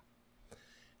killed.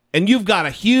 And you've got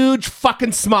a huge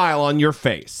fucking smile on your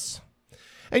face.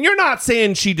 And you're not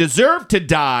saying she deserved to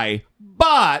die,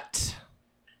 but...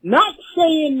 Not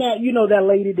saying that, that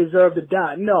lady deserved to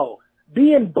die. No.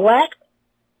 Being black,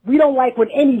 we don't like when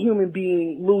any human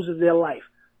being loses their life.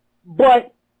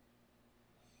 But...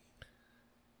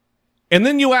 And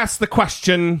then you ask the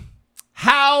question,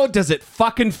 how does it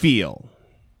fucking feel?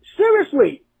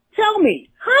 Seriously, tell me,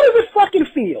 how does it fucking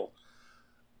feel?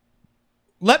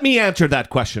 Let me answer that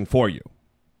question for you.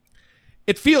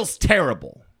 It feels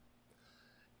terrible.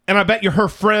 And I bet you her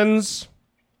friends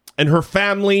and her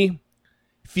family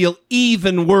feel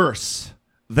even worse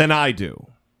than I do.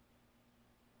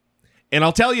 And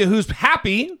I'll tell you who's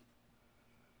happy,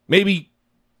 maybe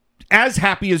as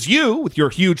happy as you with your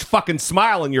huge fucking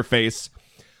smile on your face,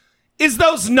 is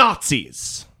those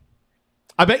Nazis.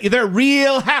 I bet you they're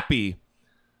real happy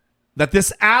that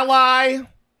this ally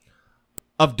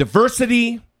of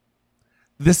diversity,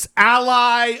 this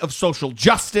ally of social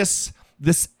justice,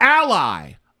 this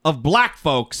ally of black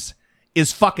folks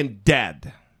is fucking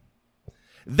dead.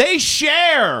 They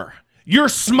share your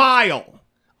smile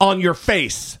on your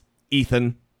face,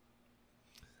 Ethan.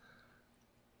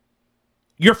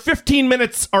 Your 15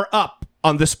 minutes are up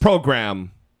on this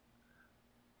program.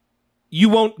 You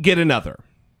won't get another.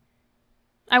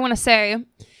 I want to say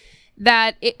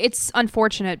that it's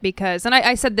unfortunate because, and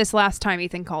I said this last time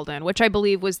Ethan called in, which I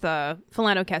believe was the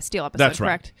Philando Castile episode, that's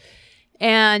correct? Right.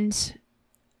 And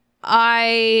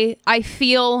I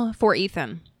feel for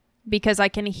Ethan because I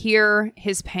can hear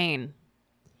his pain.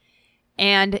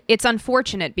 And it's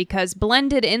unfortunate because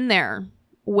blended in there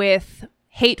with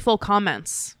hateful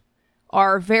comments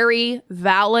are very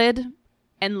valid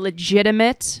and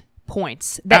legitimate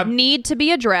points that need to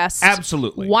be addressed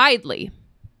absolutely widely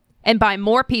and by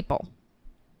more people.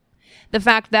 The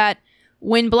fact that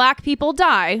when black people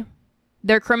die,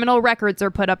 their criminal records are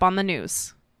put up on the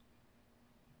news.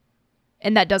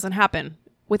 And that doesn't happen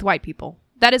with white people.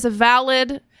 That is a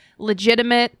valid,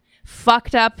 legitimate,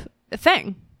 fucked up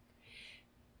thing.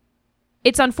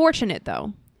 It's unfortunate,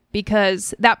 though,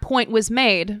 because that point was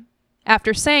made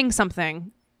after saying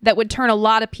something that would turn a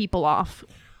lot of people off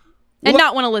and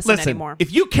not want to listen anymore.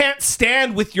 If you can't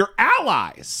stand with your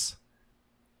allies,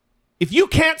 if you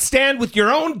can't stand with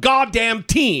your own goddamn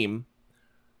team,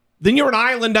 then you're an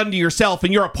island unto yourself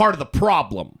and you're a part of the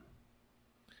problem.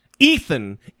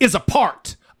 Ethan is a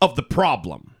part of the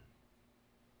problem.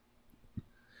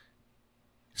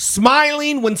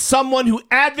 Smiling when someone who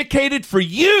advocated for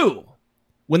you,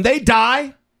 when they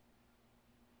die,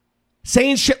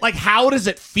 saying shit like, how does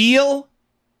it feel?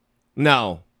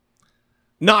 No,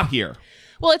 not here.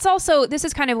 Well, it's also, this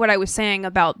is kind of what I was saying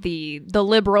about the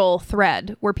liberal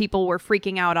thread where people were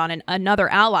freaking out on another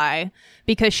ally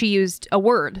because she used a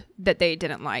word that they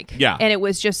didn't like. Yeah. And it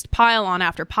was just pile on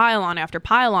after pile on after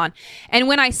pile on. And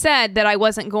when I said that I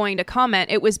wasn't going to comment,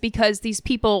 it was because these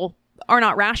people are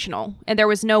not rational. And there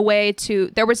was no way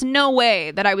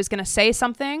that I was going to say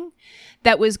something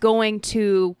that was going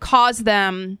to cause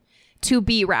them to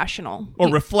be rational. Or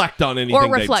reflect on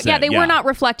anything they'd said. Yeah, they were not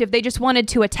reflective. They just wanted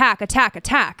to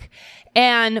attack.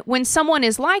 And when someone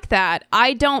is like that,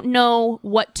 I don't know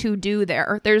what to do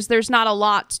there. There's not a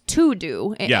lot to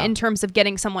do in terms of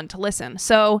getting someone to listen.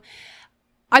 So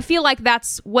I feel like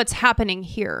that's what's happening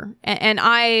here. And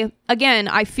I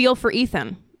feel for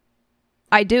Ethan.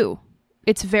 I do.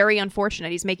 It's very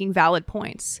unfortunate. He's making valid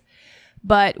points.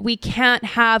 But we can't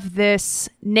have this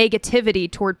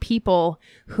negativity toward people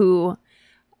who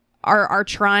are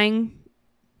trying.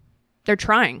 They're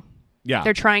trying. Yeah.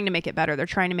 They're trying to make it better. They're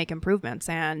trying to make improvements.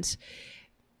 And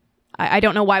I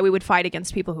don't know why we would fight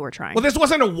against people who are trying. Well, this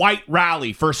wasn't a white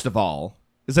rally, first of all,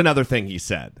 is another thing he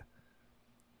said.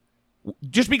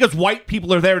 Just because white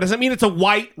people are there doesn't mean it's a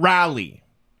white rally.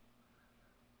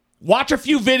 Watch a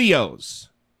few videos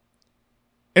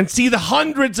and see the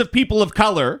hundreds of people of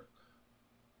color,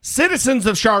 citizens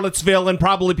of Charlottesville, and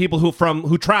probably people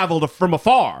who traveled from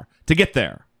afar to get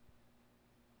there.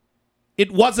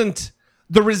 It wasn't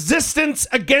the resistance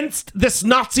against this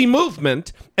Nazi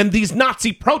movement and these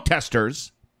Nazi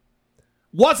protesters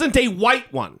wasn't a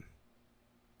white one.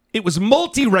 It was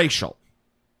multiracial.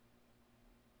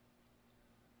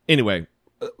 Anyway,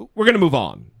 we're going to move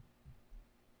on.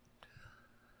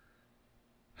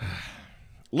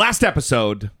 Last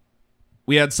episode,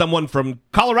 we had someone from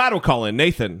Colorado call in,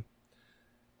 Nathan,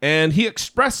 and he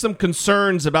expressed some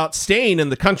concerns about staying in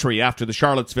the country after the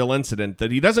Charlottesville incident,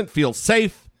 that he doesn't feel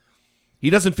safe, he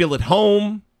doesn't feel at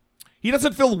home, he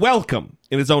doesn't feel welcome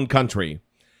in his own country.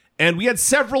 And we had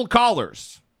several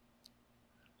callers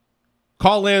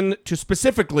call in to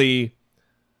specifically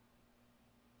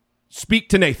speak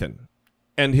to Nathan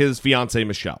and his fiancée,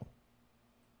 Michelle.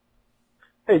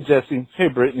 Hey, Jesse. Hey,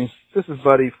 Brittany. This is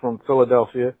Buddy from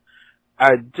Philadelphia.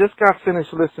 I just got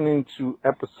finished listening to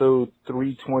episode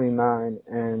 329,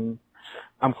 and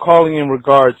I'm calling in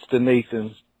regards to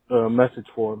Nathan's message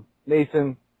for him.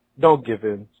 Nathan, don't give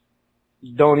in.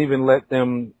 Don't even let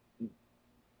them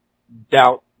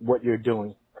doubt what you're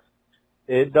doing.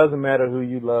 It doesn't matter who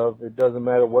you love. It doesn't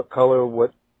matter what color,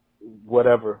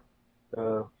 whatever.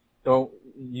 Don't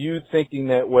you thinking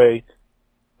that way,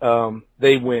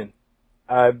 they win.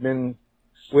 I've been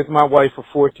with my wife for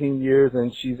 14 years,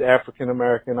 and she's African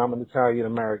American. I'm an Italian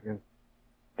American.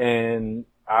 And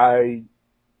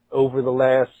over the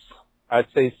last, I'd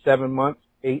say 7 months,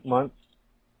 8 months,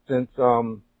 since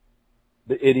the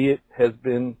idiot has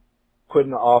been put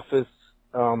in office,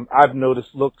 I've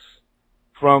noticed looks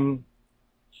from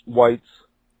whites.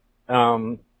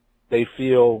 They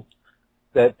feel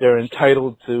that they're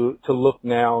entitled to look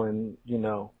now, and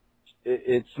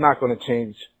it's not going to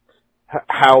change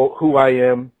who I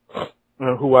am,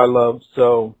 who I love.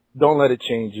 So don't let it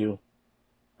change you.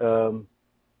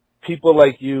 People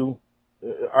like you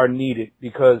are needed,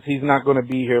 because he's not going to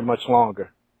be here much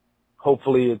longer.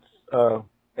 Hopefully it's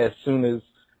as soon as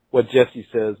what Jesse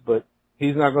says, but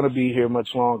he's not going to be here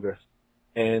much longer.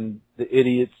 And the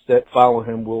idiots that follow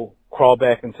him will crawl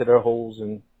back into their holes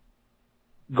and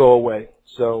go away.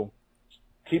 So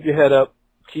keep your head up.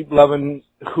 Keep loving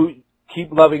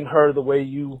her the way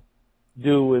you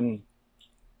do, and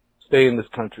stay in this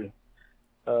country.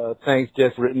 Thanks,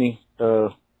 Jess, Brittany.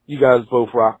 You guys both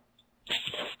rock.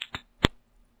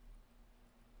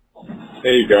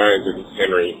 Hey guys, this is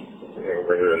Henry.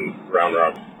 We're here in Round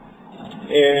Rock.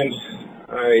 And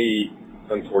I,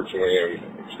 unfortunately,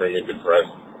 am extremely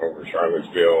depressed over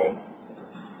Charlottesville.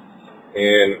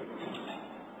 And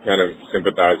kind of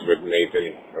sympathize with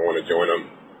Nathan. I want to join him.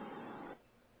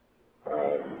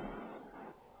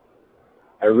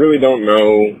 I really don't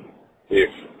know if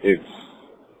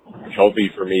it's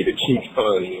healthy for me to keep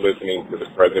on listening to the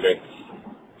president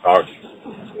talk,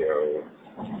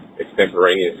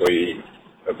 extemporaneously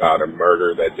about a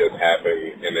murder that just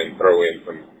happened, and then throw in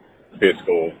some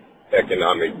fiscal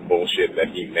economic bullshit that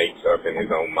he makes up in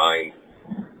his own mind.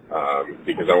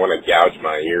 Because I want to gouge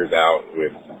my ears out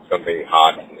with something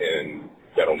hot and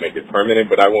that'll make it permanent,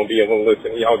 but I won't be able to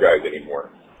listen to y'all guys anymore.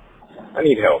 I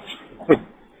need help.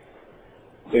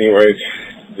 Anyways,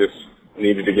 just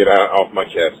needed to get off my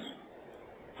chest.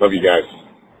 Love you guys.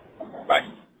 Bye.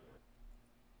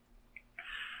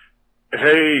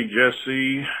 Hey,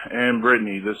 Jesse and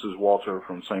Brittany. This is Walter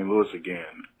from St. Louis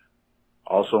again,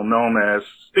 also known as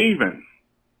Steven.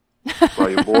 By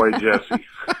your boy, Jesse.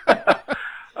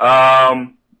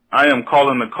 I am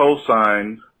calling the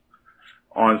cosign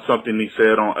on something he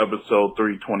said on episode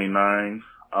 329.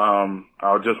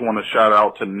 I just want to shout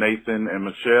out to Nathan and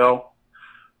Michelle.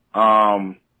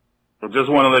 I just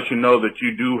want to let you know that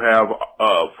you do have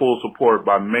full support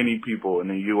by many people in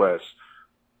the U.S.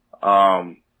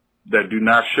 That do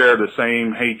not share the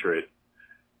same hatred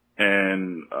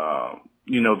and,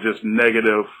 just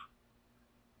negative,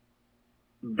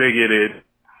 bigoted,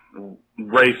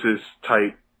 racist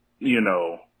type,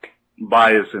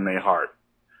 bias in their heart.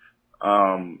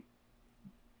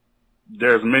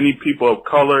 there's many people of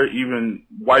color, even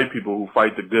white people who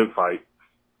fight the good fight,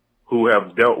 who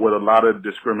have dealt with a lot of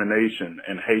discrimination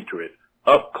and hatred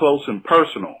up close and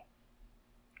personal.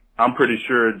 I'm pretty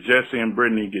sure Jesse and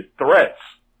Brittany get threats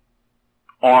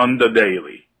on the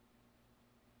daily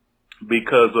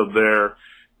because of their,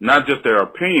 not just their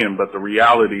opinion, but the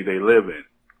reality they live in.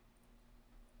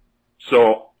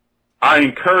 So I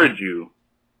encourage you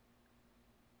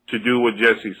to do what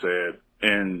Jesse said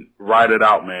and write it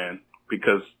out, man,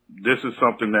 because this is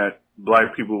something that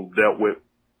black people dealt with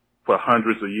for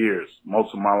hundreds of years,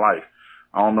 most of my life.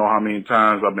 I don't know how many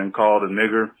times I've been called a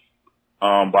nigger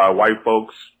by white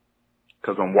folks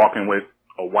because I'm walking with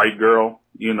a white girl,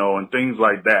 you know, and things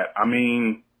like that. I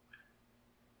mean,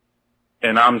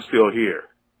 and I'm still here.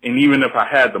 And even if I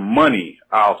had the money,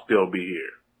 I'll still be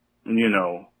here. You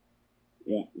know,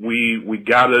 we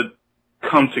gotta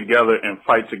come together and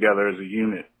fight together as a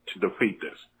unit to defeat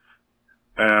this.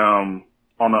 On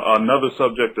another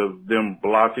subject of them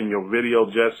blocking your video,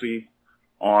 Jesse,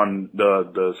 on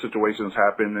the situations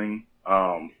happening,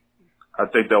 I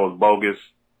think that was bogus,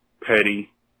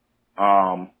 petty,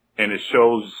 and it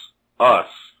shows us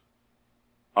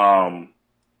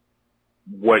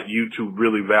what YouTube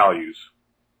really values.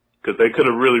 Because they could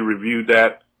have really reviewed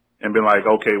that and been like,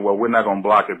 okay, well, we're not going to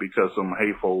block it because some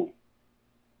hateful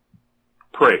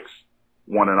pricks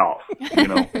want it off, you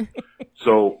know.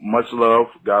 So much love.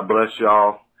 God bless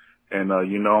y'all. And,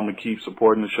 you know, I'm going to keep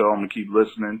supporting the show. I'm going to keep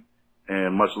listening.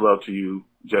 And much love to you,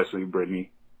 Jesse,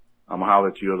 Brittany. I'm going to holler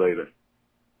at you later.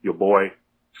 Your boy,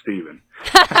 Steven.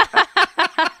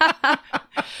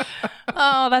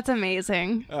 Oh, that's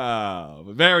amazing. Oh,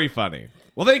 very funny.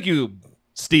 Well, thank you,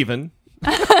 Steven.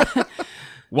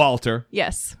 Walter.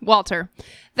 Yes, Walter.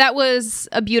 That was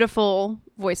a beautiful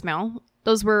voicemail.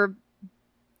 Those were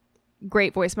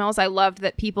great voicemails. I loved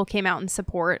that people came out in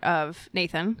support of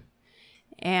Nathan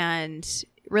and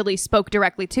really spoke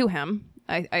directly to him.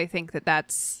 I think that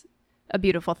that's a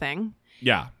beautiful thing.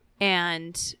 Yeah.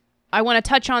 And I want to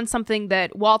touch on something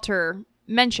that Walter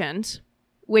mentioned,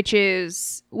 which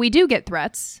is we do get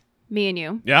threats, me and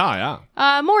you. Yeah,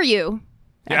 yeah. More you,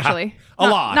 actually. Yeah, a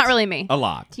lot. Not really me. A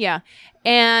lot. Yeah.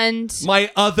 And my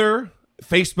other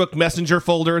Facebook Messenger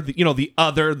folder, the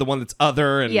one that's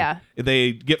other, and yeah,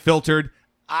 they get filtered.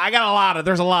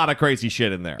 There's a lot of crazy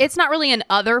shit in there. It's not really an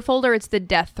other folder, it's the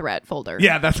death threat folder.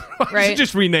 Yeah, that's right. You should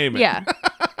just rename it. Yeah.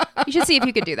 You should see if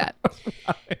you could do that.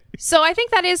 Right. So I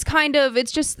think that is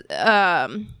it's just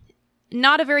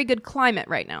not a very good climate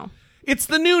right now. It's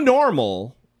the new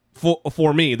normal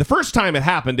for me. The first time it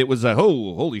happened, it was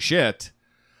holy shit.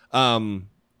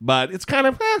 But it's kind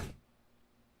of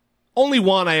only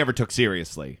one I ever took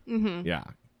seriously. Mm-hmm. Yeah.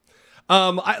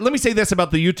 Let me say this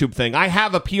about the YouTube thing. I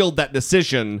have appealed that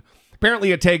decision.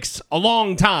 Apparently it takes a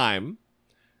long time.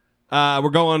 We're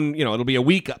going, it'll be a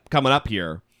week coming up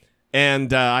here.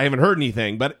 And I haven't heard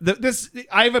anything. But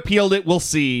I've appealed it. We'll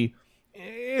see.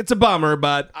 It's a bummer,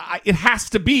 but it has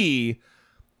to be.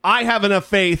 I have enough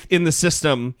faith in the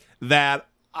system that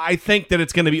I think that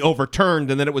it's going to be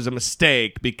overturned and that it was a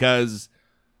mistake because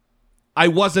I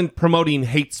wasn't promoting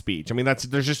hate speech. I mean,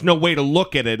 there's just no way to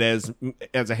look at it as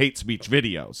a hate speech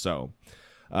video. So,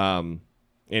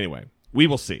 anyway, we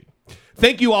will see.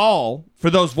 Thank you all for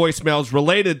those voicemails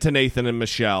related to Nathan and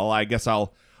Michelle. I guess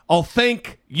I'll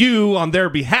thank you on their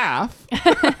behalf.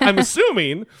 I'm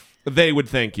assuming they would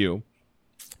thank you.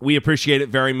 We appreciate it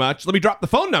very much. Let me drop the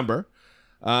phone number.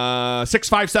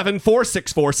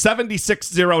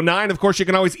 657-464-7609. Of course, you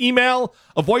can always email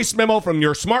a voice memo from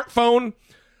your smartphone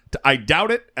to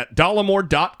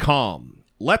idoubt@dollemore.com.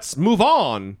 Let's move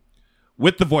on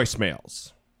with the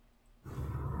voicemails.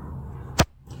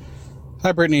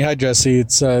 Hi, Brittany. Hi, Jesse.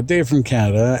 It's Dave from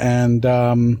Canada. And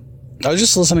I was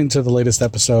just listening to the latest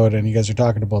episode, and you guys are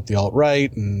talking about the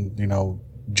alt-right and,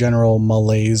 general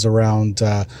malaise around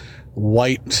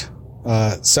white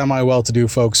semi-well-to-do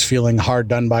folks feeling hard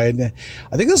done by it.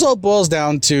 I think this all boils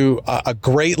down to a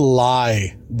great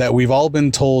lie that we've all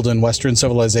been told in Western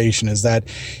civilization, is that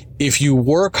if you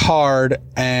work hard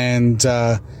and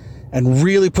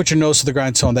really put your nose to the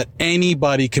grindstone, that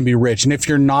anybody can be rich. And if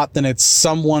you're not, then it's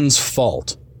someone's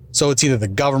fault. So it's either the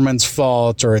government's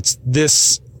fault, or it's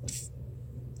this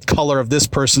color of this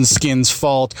person's skin's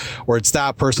fault, or it's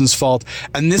that person's fault.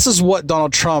 And this is what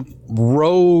Donald Trump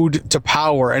rode to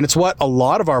power, and it's what a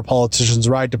lot of our politicians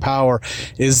ride to power,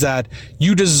 is that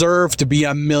you deserve to be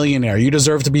a millionaire, you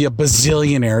deserve to be a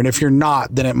bazillionaire, and if you're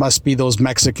not, then it must be those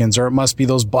Mexicans, or it must be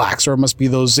those blacks, or it must be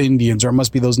those Indians, or it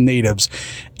must be those natives.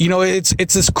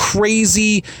 It's this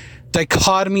crazy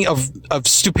dichotomy of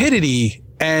stupidity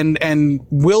and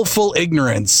willful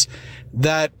ignorance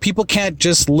that people can't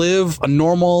just live a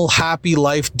normal, happy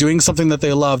life doing something that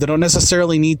they love. They don't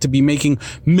necessarily need to be making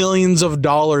millions of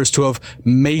dollars to have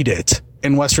made it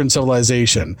in Western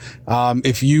civilization.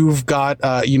 If you've got,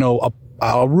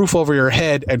 a roof over your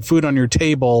head and food on your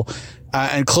table,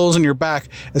 and clothes on your back,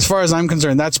 as far as I'm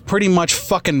concerned, that's pretty much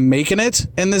fucking making it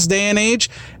in this day and age.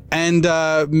 And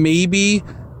maybe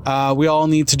we all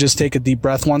need to just take a deep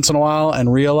breath once in a while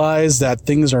and realize that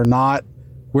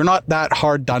we're not that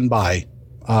hard done by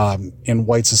in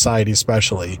white society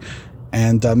especially.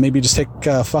 And maybe just take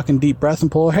a fucking deep breath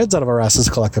and pull our heads out of our asses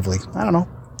collectively. I don't know.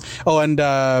 Oh, and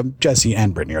Jesse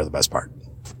and Brittany are the best part.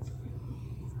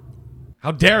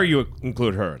 How dare you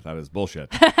include her? That is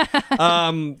bullshit.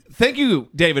 Thank you,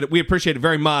 David. We appreciate it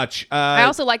very much. I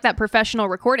also like that professional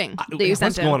recording that you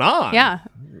sent in. What's going on? Yeah.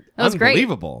 That was great.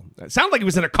 Unbelievable. It sounded like he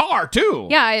was in a car, too.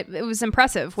 Yeah, it was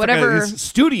impressive. Like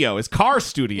his car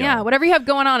studio. Yeah, whatever you have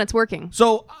going on, it's working.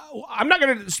 So I'm not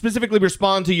going to specifically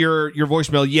respond to your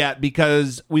voicemail yet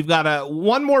because we've got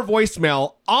one more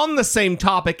voicemail on the same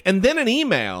topic and then an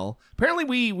email. Apparently,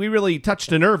 we really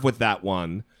touched a nerve with that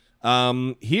one.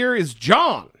 Here is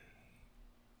John.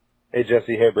 Hey,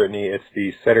 Jesse. Hey, Brittany. It's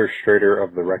the setter straighter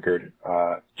of the record,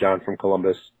 John from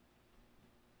Columbus.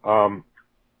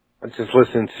 I just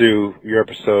listened to your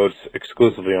episodes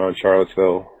exclusively on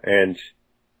Charlottesville, and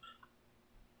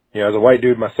as a white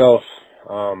dude myself,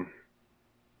 I'm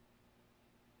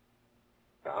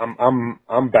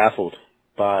baffled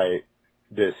by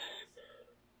this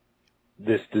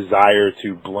desire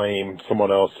to blame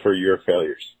someone else for your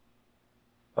failures.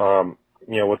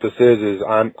 What this is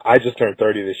I just turned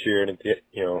 30 this year, and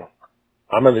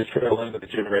I'm on the trail end of the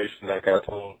generation that got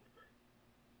told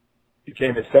you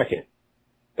came in second.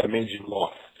 That means you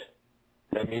lost.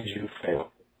 That means you failed.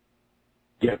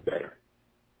 Get better.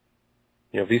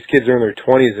 If these kids are in their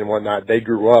 20s and whatnot, they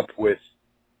grew up with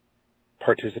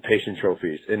participation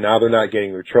trophies, and now they're not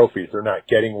getting their trophies. They're not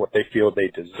getting what they feel they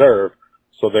deserve,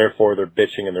 so therefore they're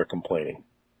bitching and they're complaining.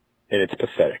 And it's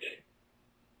pathetic.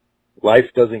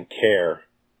 Life doesn't care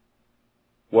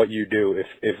what you do.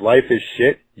 If life is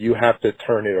shit, you have to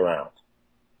turn it around.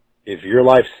 If your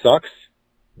life sucks,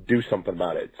 do something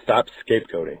about it. Stop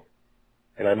scapegoating.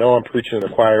 And I know I'm preaching to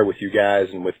the choir with you guys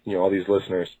and with all these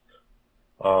listeners,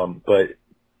 but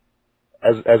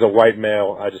as a white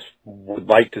male, I just would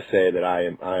like to say that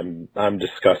I'm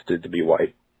disgusted to be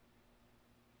white.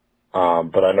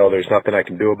 But I know there's nothing I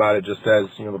can do about it. Just as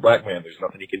the black man, there's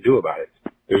nothing he can do about it.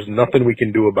 There's nothing we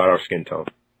can do about our skin tone.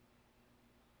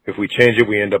 If we change it,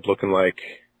 we end up looking like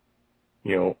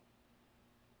an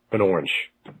orange.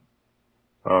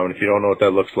 If you don't know what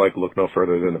that looks like, look no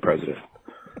further than the president.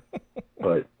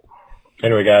 But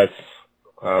anyway, guys,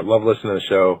 love listening to the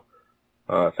show.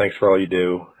 Thanks for all you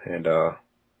do, and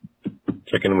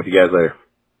check in with you guys later.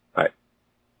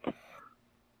 Bye.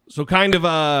 So kind of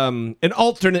an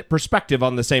alternate perspective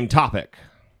on the same topic.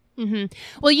 Mm-hmm.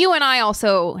 Well, you and I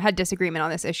also had disagreement on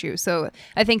this issue, so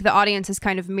I think the audience is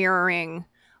kind of mirroring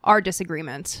our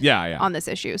disagreement on this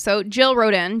issue. So Jill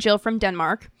wrote in, Jill from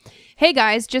Denmark. Hey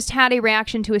guys, just had a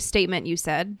reaction to a statement you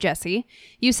said, Jesse.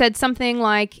 You said something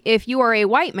like, if you are a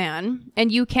white man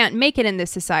and you can't make it in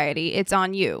this society, it's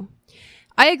on you.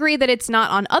 I agree that it's not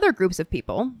on other groups of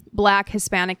people, Black,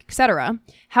 Hispanic, etc.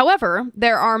 However,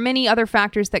 there are many other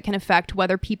factors that can affect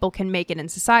whether people can make it in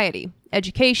society.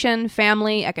 Education,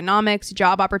 family, economics,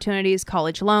 job opportunities,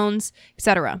 college loans,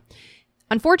 etc.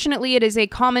 Unfortunately, it is a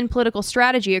common political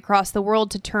strategy across the world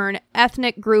to turn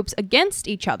ethnic groups against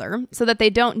each other so that they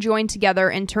don't join together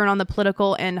and turn on the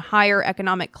political and higher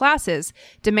economic classes,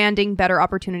 demanding better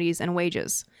opportunities and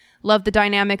wages. Love the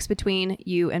dynamics between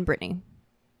you and Brittany.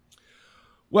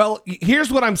 Well,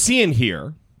 here's what I'm seeing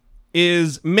here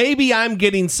is maybe I'm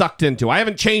getting sucked into. I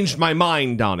haven't changed my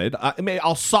mind on it.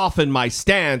 I'll soften my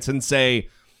stance and say,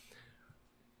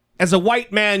 as a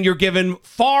white man, you're given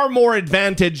far more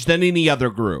advantage than any other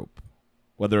group,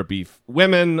 whether it be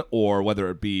women or whether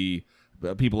it be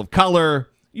people of color.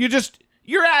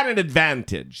 You're at an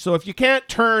advantage. So if you can't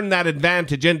turn that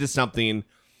advantage into something,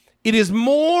 it is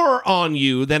more on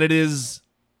you than it is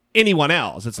anyone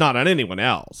else. It's not on anyone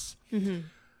else. Mm-hmm.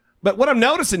 But what I'm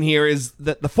noticing here is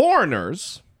that the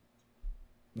foreigners,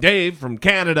 Dave from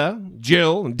Canada,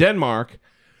 Jill in Denmark,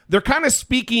 they're kind of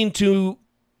speaking to,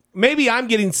 maybe I'm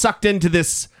getting sucked into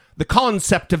the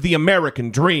concept of the American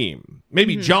dream.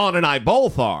 Maybe John and I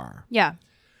both are. Yeah.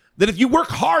 That if you work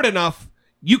hard enough,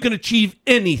 you can achieve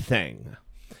anything.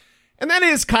 And that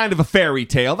is kind of a fairy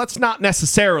tale. That's not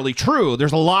necessarily true.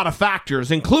 There's a lot of factors,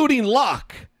 including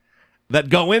luck, that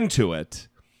go into it.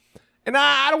 And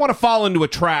I don't want to fall into a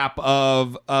trap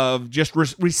of just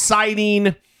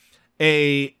reciting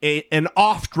an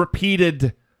oft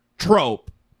repeated trope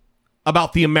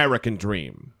about the American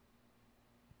dream.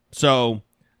 So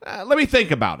let me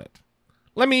think about it.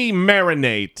 Let me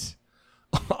marinate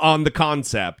on the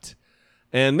concept,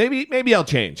 and maybe I'll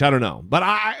change. I don't know, but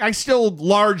I still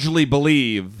largely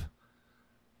believe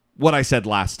what I said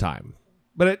last time.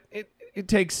 But it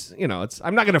takes,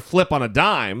 I'm not going to flip on a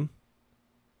dime.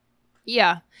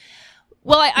 Yeah.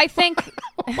 Well, I think.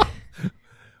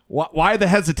 Why the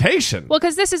hesitation? Well,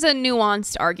 because this is a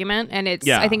nuanced argument, and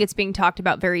I think it's being talked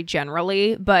about very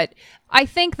generally. But I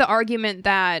think the argument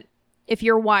that if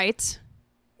you're white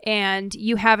and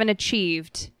you haven't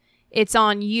achieved, it's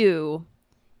on you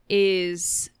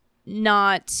is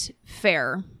not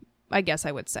fair, I guess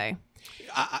I would say.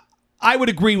 I would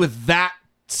agree with that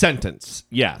sentence,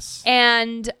 yes.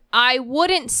 And I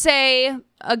wouldn't say,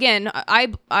 again,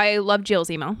 I love Jill's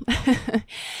email,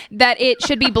 that it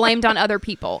should be blamed on other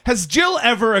people. Has Jill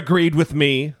ever agreed with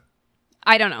me?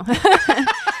 I don't know.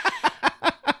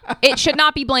 It should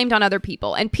not be blamed on other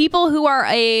people. And people who are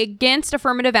against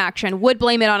affirmative action would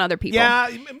blame it on other people. Yeah,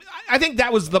 I think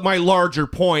that was my larger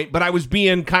point, but I was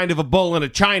being kind of a bull in a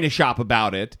china shop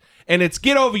about it. And it's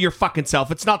get over your fucking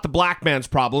self. It's not the black man's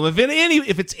problem.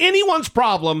 If it's anyone's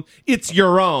problem, it's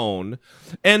your own.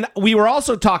 And we were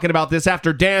also talking about this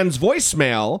after Dan's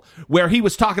voicemail, where he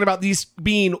was talking about these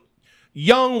being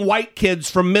young white kids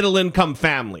from middle-income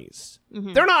families.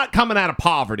 Mm-hmm. They're not coming out of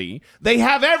poverty. They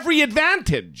have every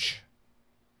advantage.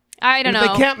 I don't know.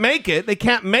 If they can't make it, they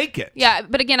can't make it. Yeah,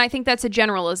 but again, I think that's a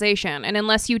generalization. And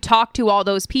unless you talk to all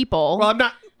those people... Well, I'm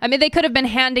not... I mean, they could have been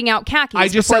handing out khakis I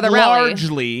just before said the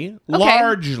rally.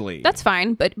 Largely. That's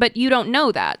fine, but you don't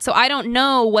know that. So I don't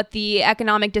know what the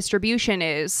economic distribution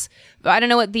is. I don't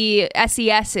know what the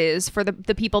SES is for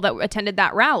the people that attended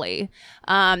that rally.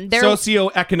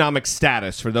 Socioeconomic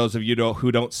status, for those of you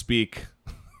who don't speak...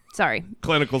 Sorry.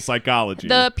 Clinical psychology.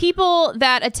 The people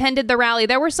that attended the rally,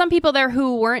 there were some people there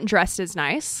who weren't dressed as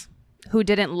nice, who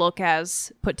didn't look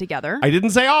as put together. I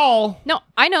didn't say all. No,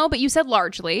 I know, but you said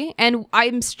largely, and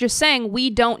I'm just saying we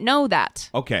don't know that.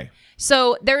 Okay.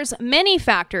 So there's many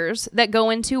factors that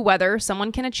go into whether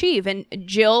someone can achieve, and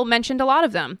Jill mentioned a lot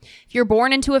of them. If you're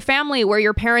born into a family where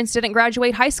your parents didn't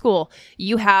graduate high school,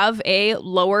 you have a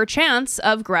lower chance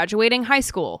of graduating high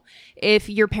school. If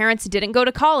your parents didn't go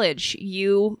to college,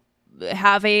 you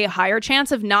have a higher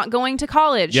chance of not going to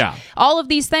college. Yeah. All of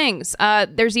these things.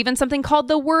 There's even something called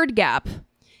the word gap.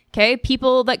 Okay.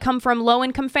 People that come from low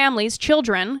income families,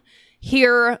 children,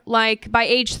 hear like by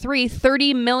age 3,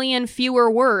 30 million fewer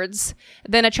words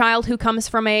than a child who comes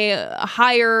from a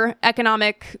higher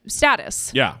economic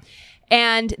status. Yeah.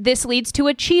 And this leads to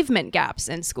achievement gaps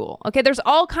in school. Okay. There's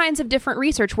all kinds of different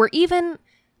research where even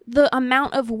the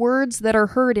amount of words that are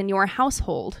heard in your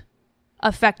household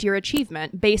affect your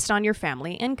achievement based on your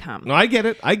family income. No, I get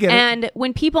it. And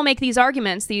when people make these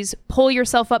arguments, these pull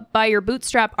yourself up by your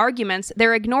bootstrap arguments,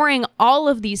 they're ignoring all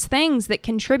of these things that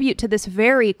contribute to this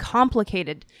very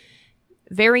complicated,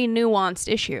 very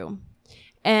nuanced issue.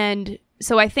 And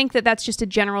so I think that that's just a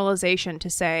generalization to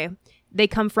say they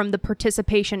come from the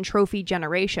participation trophy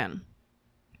generation.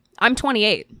 I'm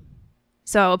 28,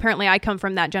 so apparently I come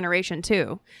from that generation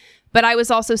too. But I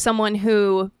was also someone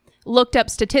who looked up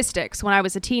statistics when I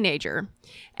was a teenager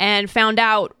and found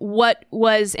out what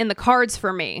was in the cards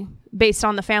for me based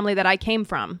on the family that I came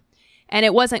from. And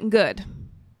it wasn't good.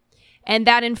 And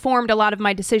that informed a lot of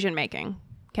my decision making.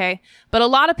 Okay. But a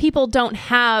lot of people don't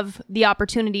have the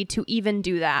opportunity to even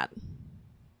do that.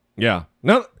 Yeah.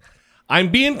 No, I'm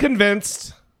being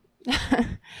convinced.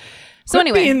 So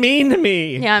anyway, being mean to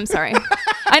me. Yeah, I'm sorry.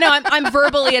 I know I'm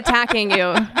verbally attacking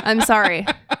you. I'm sorry.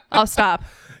 I'll stop.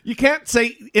 You can't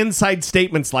say inside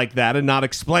statements like that and not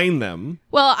explain them.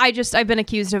 Well, I've been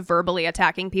accused of verbally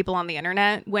attacking people on the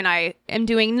internet when I am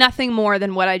doing nothing more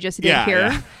than what I just did here.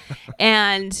 Yeah.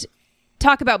 And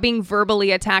talk about being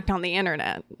verbally attacked on the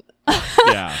internet.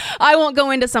 Yeah. I won't go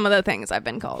into some of the things I've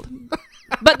been called,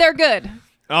 but they're good.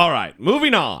 All right,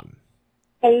 moving on.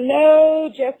 Hello,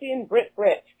 Jesse and Britt.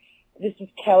 This is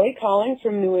Kelly calling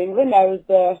from New England. I was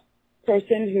the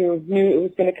person who knew it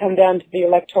was going to come down to the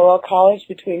electoral college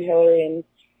between Hillary and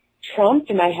Trump,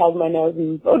 and I held my nose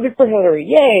and voted for Hillary.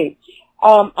 Yay!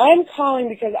 I'm calling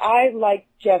because I, like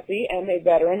Jesse, am a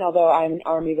veteran, although I'm an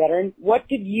Army veteran. What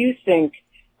did you think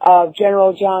of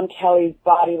General John Kelly's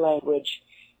body language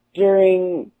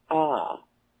during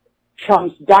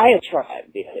Trump's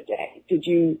diatribe the other day?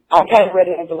 I kind of read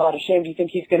it as a lot of shame. Do you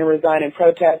think he's going to resign in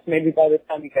protest? Maybe by the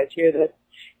time you guys hear this,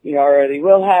 you already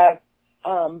will have.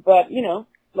 But,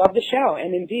 love the show.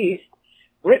 And indeed,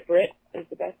 Brit is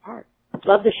the best part.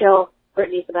 Love the show.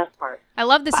 Brittany's the best part. I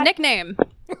love this nickname.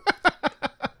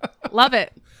 Love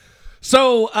it.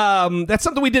 So that's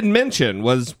something we didn't mention.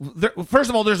 First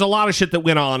of all, there's a lot of shit that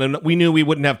went on, and we knew we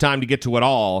wouldn't have time to get to it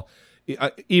all.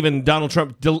 Even Donald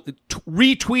Trump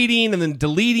retweeting and then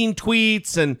deleting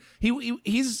tweets, and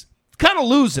he's kind of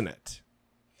losing it.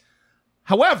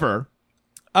 However,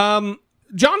 John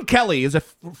Kelly is a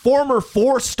former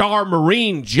 4-star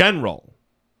Marine general,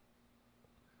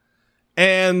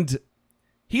 and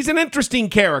he's an interesting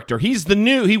character. He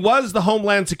was the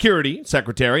Homeland Security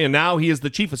Secretary, and now he is the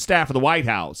Chief of Staff of the White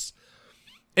House.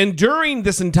 And during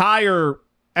this entire,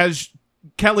 as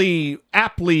Kelly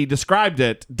aptly described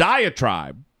it,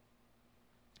 diatribe,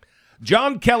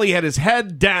 John Kelly had his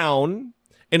head down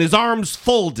and his arms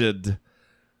folded,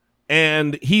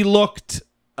 and he looked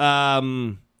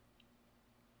kind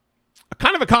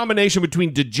of a combination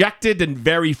between dejected and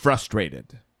very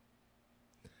frustrated.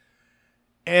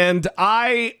 And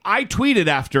I tweeted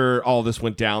after all this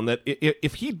went down that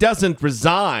if he doesn't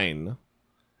resign,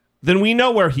 then we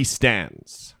know where he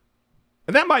stands.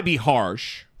 And that might be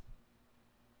harsh,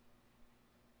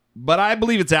 but I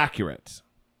believe it's accurate.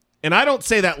 And I don't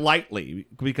say that lightly,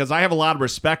 because I have a lot of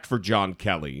respect for John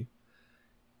Kelly.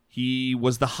 He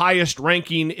was the highest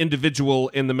ranking individual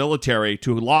in the military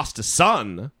to who lost a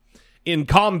son in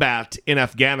combat in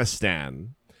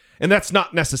Afghanistan. And that's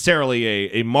not necessarily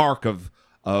a mark of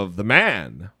the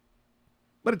man,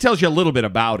 but it tells you a little bit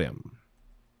about him.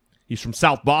 He's from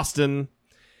South Boston.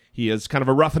 He is kind of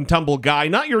a rough and tumble guy,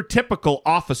 not your typical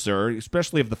officer,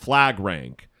 especially of the flag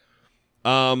rank.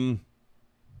 I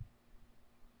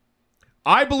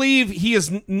believe he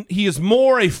is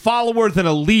more a follower than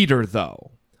a leader,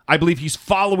 though. I believe he's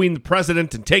following the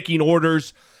president and taking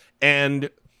orders and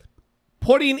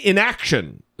putting in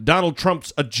action Donald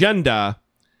Trump's agenda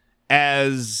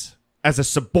as a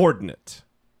subordinate.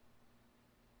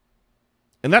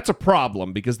 And that's a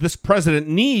problem, because this president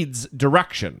needs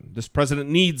direction. This president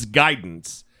needs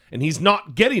guidance, and he's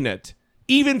not getting it,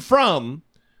 even from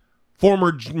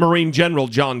former Marine General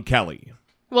John Kelly.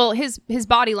 Well, his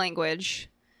body language,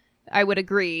 I would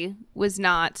agree, was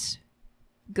not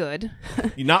good.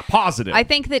 Not positive. I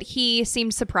think that he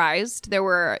seemed surprised. There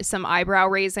were some eyebrow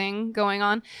raising going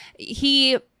on.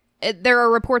 There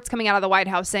are reports coming out of the White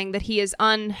House saying that he is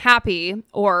unhappy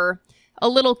or a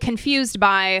little confused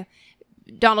by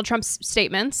Donald Trump's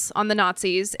statements on the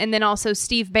Nazis, and then also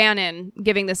Steve Bannon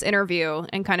giving this interview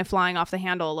and kind of flying off the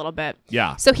handle a little bit.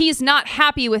 Yeah. So he's not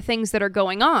happy with things that are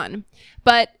going on.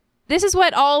 But this is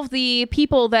what all of the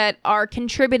people that are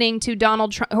contributing to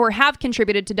Donald Trump, or have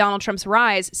contributed to Donald Trump's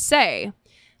rise, say.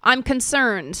 I'm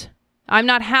concerned. I'm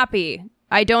not happy.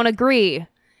 I don't agree.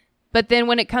 But then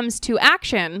when it comes to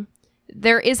action,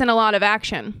 there isn't a lot of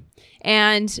action.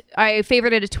 And I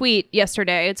favorited a tweet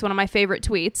yesterday. It's one of my favorite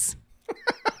tweets.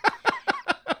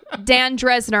 Dan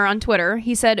Dresner on Twitter.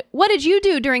 He said, "What did you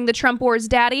do during the Trump wars,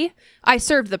 Daddy? I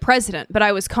served the president, but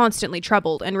I was constantly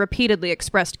troubled and repeatedly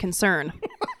expressed concern."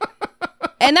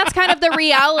 And that's kind of the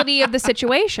reality of the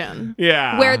situation.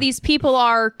 Yeah. Where these people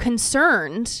are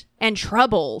concerned and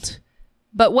troubled.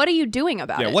 But what are you doing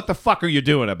about it? Yeah, what the fuck are you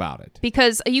doing about it?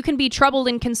 Because you can be troubled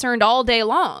and concerned all day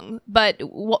long, but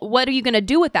what are you going to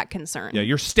do with that concern? Yeah,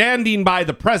 you're standing by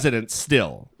the president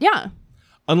still. Yeah.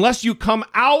 Unless you come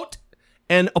out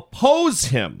and oppose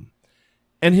him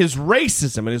and his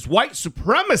racism and his white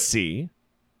supremacy,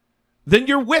 then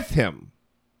you're with him.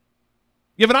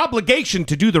 You have an obligation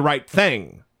to do the right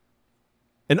thing.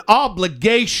 An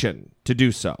obligation to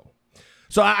do so.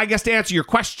 So I guess to answer your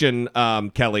question,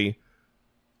 Kelly,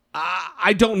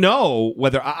 I don't know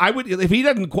whether I would, if he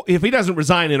doesn't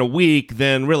resign in a week,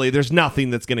 then really there's nothing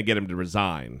that's going to get him to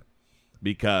resign,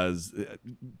 because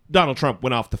Donald Trump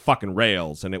went off the fucking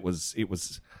rails, and it was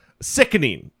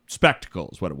sickening spectacle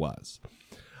is what it was.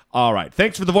 All right.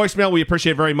 Thanks for the voicemail. We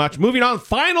appreciate it very much. Moving on.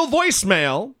 Final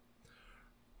voicemail.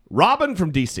 Robin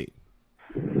from DC.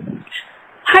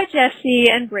 Hi, Jesse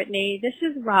and Brittany. This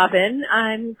is Robin.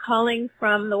 I'm calling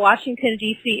from the Washington,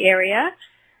 D.C. area,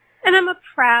 and I'm a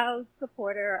proud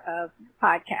supporter of the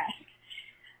podcast.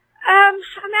 I'm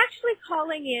actually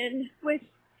calling in with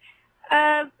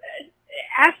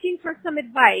asking for some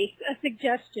advice, a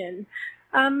suggestion.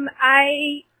 I'm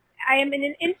a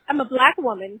black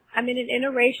woman. I'm in an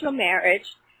interracial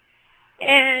marriage,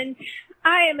 and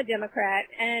I am a Democrat,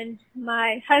 and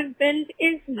my husband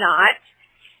is not.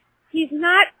 He's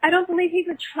not, I don't believe he's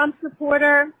a Trump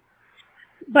supporter,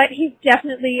 but he's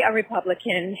definitely a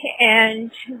Republican,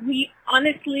 and we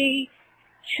honestly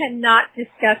cannot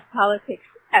discuss politics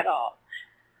at all.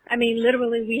 I mean,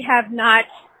 literally, we have not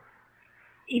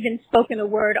even spoken a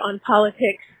word on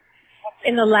politics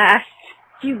in the last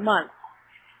few months.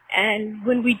 And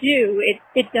when we do,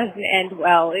 it doesn't end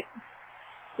well. It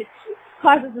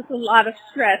causes us a lot of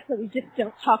stress, so we just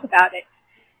don't talk about it.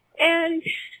 And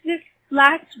this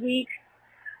last week,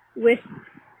 with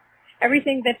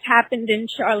everything that's happened in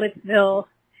Charlottesville,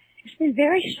 it's been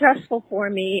very stressful for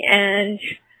me. And,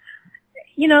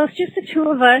 it's just the two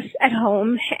of us at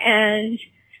home. And,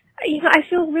 I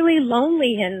feel really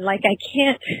lonely and like I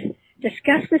can't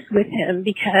discuss this with him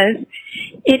because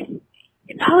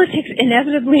politics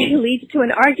inevitably leads to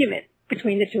an argument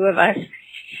between the two of us.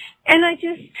 And I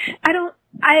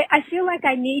feel like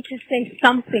I need to say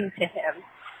something to him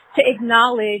to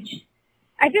acknowledge.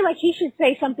 I feel like he should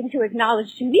say something to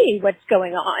acknowledge to me what's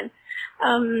going on.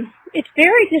 It's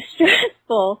very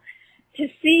distressful to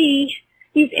see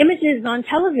these images on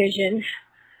television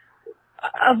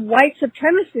of white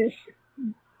supremacists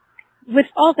with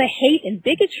all the hate and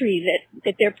bigotry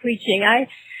that they're preaching. I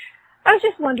was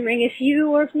just wondering if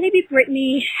you or maybe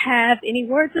Brittany have any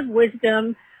words of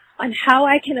wisdom on how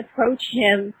I can approach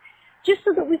him just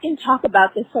so that we can talk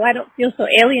about this so I don't feel so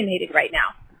alienated right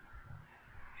now.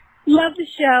 Love the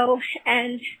show,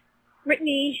 and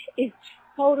Brittany is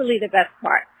totally the best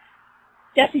part.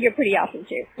 Jesse, you're pretty awesome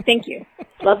too. Thank you.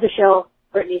 Love the show.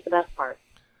 Brittany's the best part.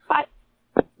 Bye.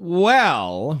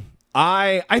 Well,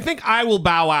 I think I will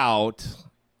bow out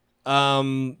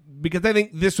because I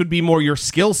think this would be more your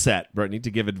skill set, Brittany, to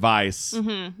give advice.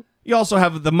 Mm-hmm. You also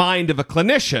have the mind of a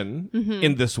clinician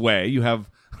in this way. You have,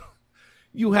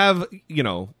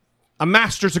 a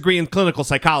master's degree in clinical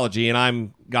psychology, and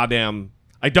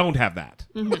I don't have that.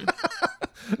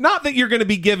 Mm-hmm. Not that you're going to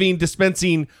be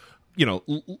dispensing,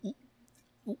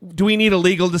 do we need a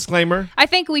legal disclaimer? I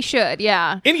think we should,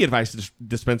 yeah. Any advice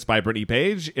dispensed by Brittany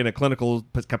Page in a clinical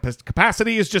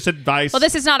capacity is just advice. Well,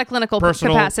 this is not a clinical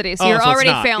personal capacity, so you're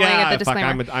already failing at the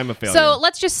disclaimer. I'm a failure. So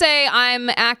let's just say I'm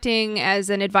acting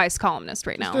as an advice columnist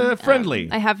right now. Friendly.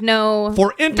 I have no...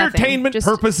 For entertainment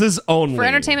purposes only. For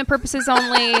entertainment purposes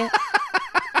only.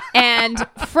 And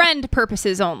friend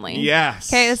purposes only.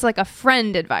 Yes. Okay, it's like a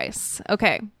friend advice.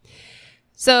 Okay.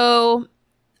 So...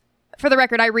 For the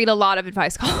record, I read a lot of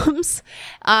advice columns.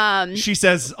 She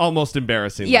says almost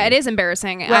embarrassingly. Yeah, it is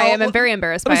embarrassing. Well, I am very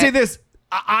embarrassed by it. Let me say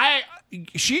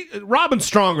this. Robin's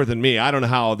stronger than me. I don't know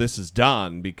how this is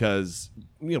done because,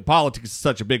 politics is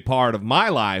such a big part of my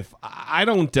life. I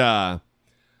don't, that'd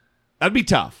be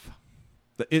tough.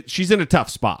 She's in a tough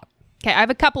spot. Okay, I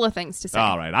have a couple of things to say.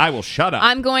 All right, I will shut up.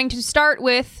 I'm going to start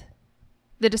with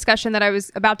the discussion that I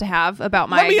was about to have about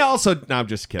my... Let me also... No, I'm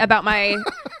just kidding. About my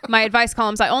advice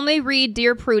columns. I only read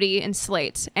Dear Prudie and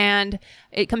Slate, and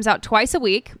it comes out twice a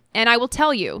week. And I will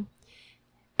tell you,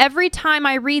 every time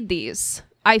I read these,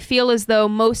 I feel as though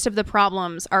most of the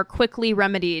problems are quickly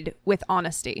remedied with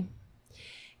honesty.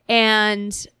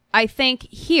 And I think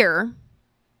here,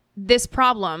 this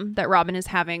problem that Robin is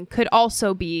having could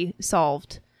also be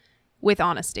solved with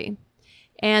honesty.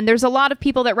 And there's a lot of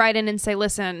people that write in and say,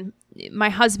 listen, my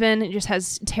husband just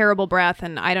has terrible breath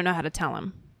and I don't know how to tell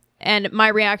him. And my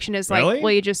reaction is like, Really?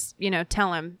 well, you just,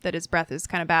 tell him that his breath is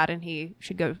kind of bad and he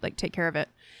should go take care of it.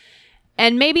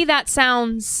 And maybe that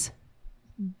sounds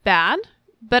bad,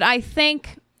 but I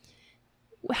think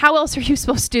how else are you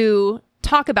supposed to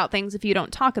talk about things if you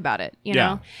don't talk about it,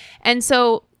 know? And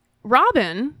so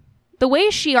Robin, the way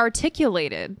she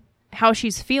articulated how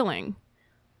she's feeling,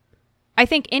 I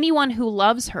think anyone who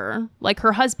loves her, like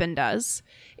her husband does,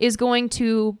 is going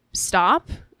to stop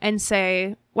and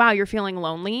say, wow, you're feeling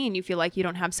lonely and you feel like you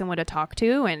don't have someone to talk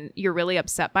to and you're really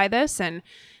upset by this and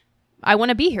I want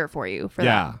to be here for you for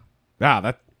that.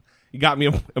 Yeah, you got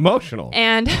me emotional.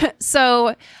 And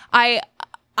so I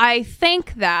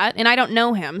think that, and I don't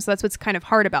know him, so that's what's kind of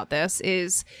hard about this,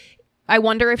 is I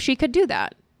wonder if she could do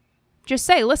that. Just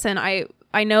say, listen, I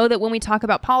know that when we talk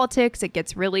about politics, it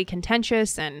gets really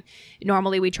contentious and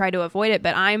normally we try to avoid it,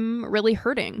 but I'm really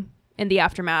hurting in the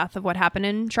aftermath of what happened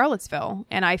in Charlottesville.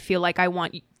 And I feel like I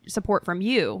want support from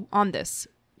you on this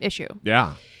issue.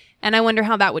 Yeah. And I wonder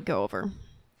how that would go over.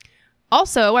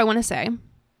 Also, I want to say,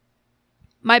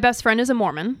 my best friend is a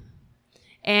Mormon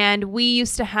and we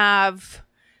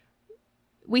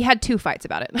had 2 fights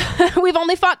about it. We've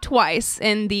only fought twice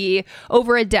in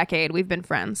over a decade we've been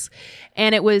friends.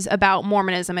 And it was about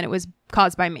Mormonism and it was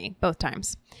caused by me both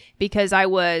times because I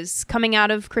was coming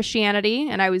out of Christianity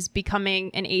and I was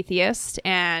becoming an atheist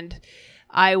and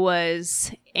I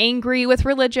was angry with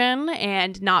religion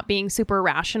and not being super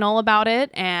rational about it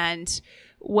and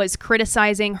was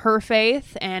criticizing her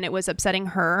faith and it was upsetting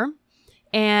her.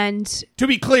 And to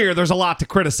be clear, there's a lot to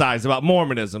criticize about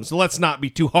Mormonism, so let's not be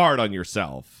too hard on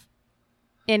yourself.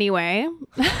 Anyway.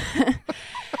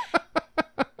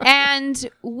 And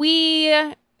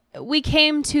we we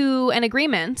came to an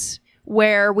agreement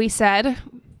where we said,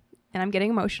 and I'm getting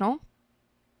emotional,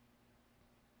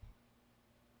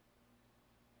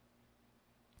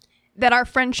 that our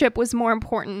friendship was more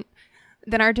important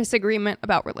than our disagreement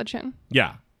about religion.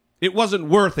 Yeah. It wasn't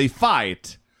worth a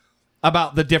fight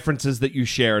about the differences that you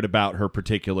shared about her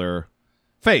particular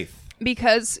faith.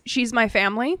 Because she's my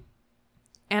family,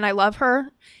 and I love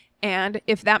her, and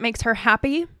if that makes her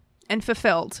happy and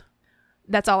fulfilled,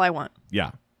 that's all I want.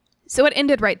 Yeah. So it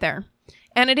ended right there.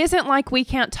 And it isn't like we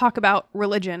can't talk about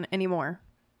religion anymore.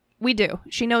 We do.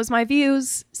 She knows my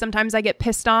views. Sometimes I get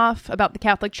pissed off about the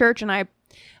Catholic Church, and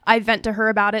I vent to her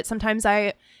about it. Sometimes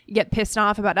I get pissed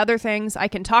off about other things. I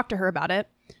can talk to her about it.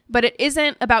 But it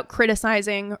isn't about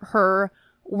criticizing her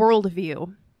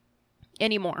worldview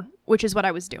anymore, which is what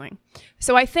I was doing.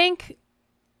 So I think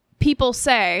people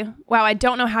say, wow, I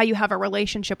don't know how you have a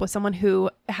relationship with someone who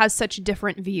has such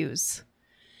different views.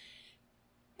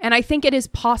 And I think it is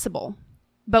possible,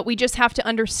 but we just have to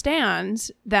understand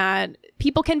that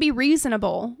people can be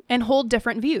reasonable and hold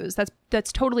different views.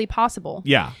 That's totally possible.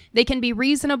 Yeah. They can be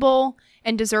reasonable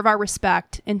and deserve our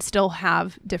respect and still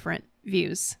have different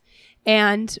views.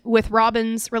 And with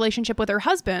Robin's relationship with her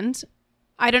husband,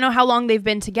 I don't know how long they've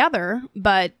been together,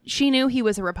 but she knew he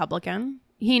was a Republican.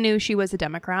 He knew she was a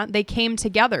Democrat. They came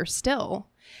together still.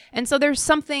 And so there's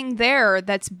something there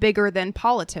that's bigger than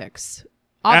politics,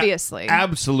 obviously.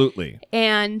 Absolutely.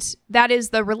 And that is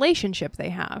the relationship they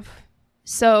have.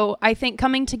 So I think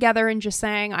coming together and just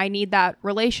saying, I need that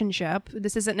relationship,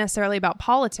 this isn't necessarily about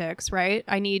politics, right?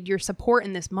 I need your support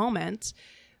in this moment,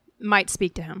 might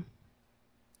speak to him.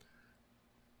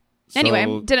 So, anyway,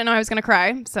 didn't know I was going to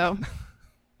cry, so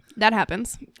that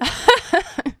happens.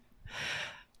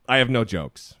 I have no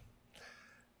jokes.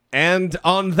 And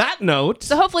on that note...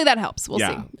 So hopefully that helps. We'll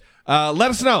see.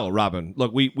 Let us know, Robin.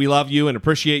 Look, we love you and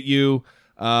appreciate you.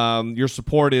 Your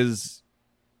support is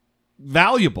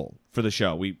valuable for the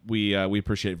show. We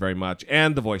appreciate it very much.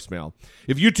 And the voicemail.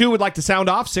 If you too would like to sound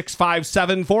off,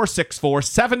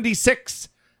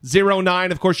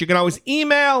 657-464-7609. Of course, you can always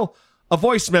email a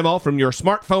voice memo from your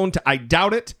smartphone to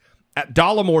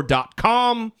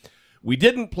idoubitit@dollamore.com. We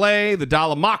didn't play the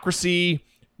Dollamocracy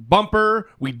bumper.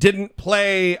 We didn't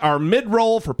play our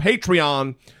mid-roll for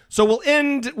Patreon. So we'll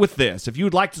end with this. If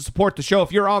you'd like to support the show,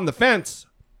 if you're on the fence,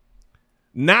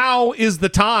 now is the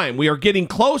time. We are getting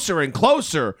closer and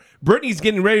closer. Brittany's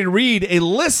getting ready to read a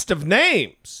list of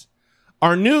names,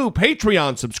 our new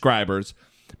Patreon subscribers.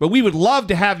 But we would love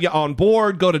to have you on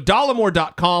board. Go to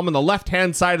dollamore.com on the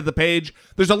left-hand side of the page.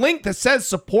 There's a link that says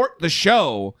support the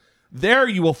show. There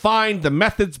you will find the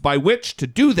methods by which to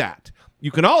do that.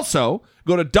 You can also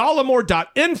go to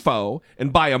dollamore.info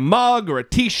and buy a mug or a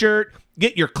t-shirt.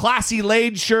 Get your Classy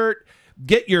Laid shirt.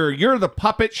 Get your You're the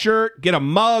Puppet shirt. Get a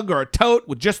mug or a tote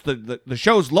with just the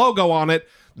show's logo on it.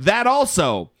 That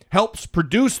also helps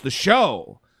produce the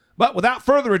show. But without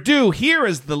further ado, here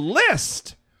is the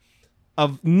list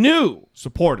of new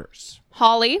supporters.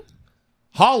 Holly.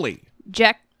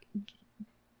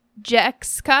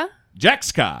 Jexka.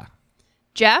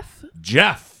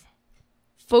 Jeff.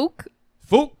 Fook.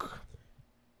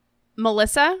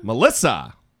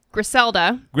 Melissa.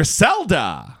 Griselda.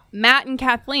 Matt and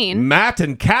Kathleen,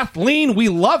 we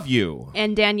love you.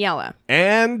 And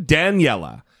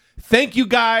Daniela. Thank you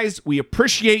guys. We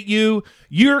appreciate you.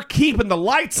 You're keeping the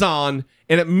lights on,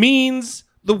 and it means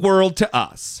the world to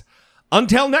us.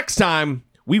 Until next time,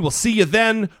 we will see you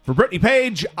then. For Brittany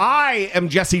Page, I am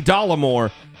Jesse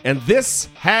Dollamore, and this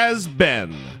has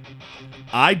been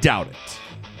I Doubt It.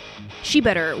 She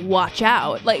better watch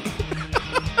out.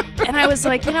 And I was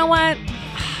like, you know what?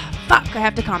 Fuck, I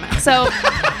have to comment. So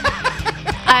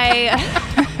I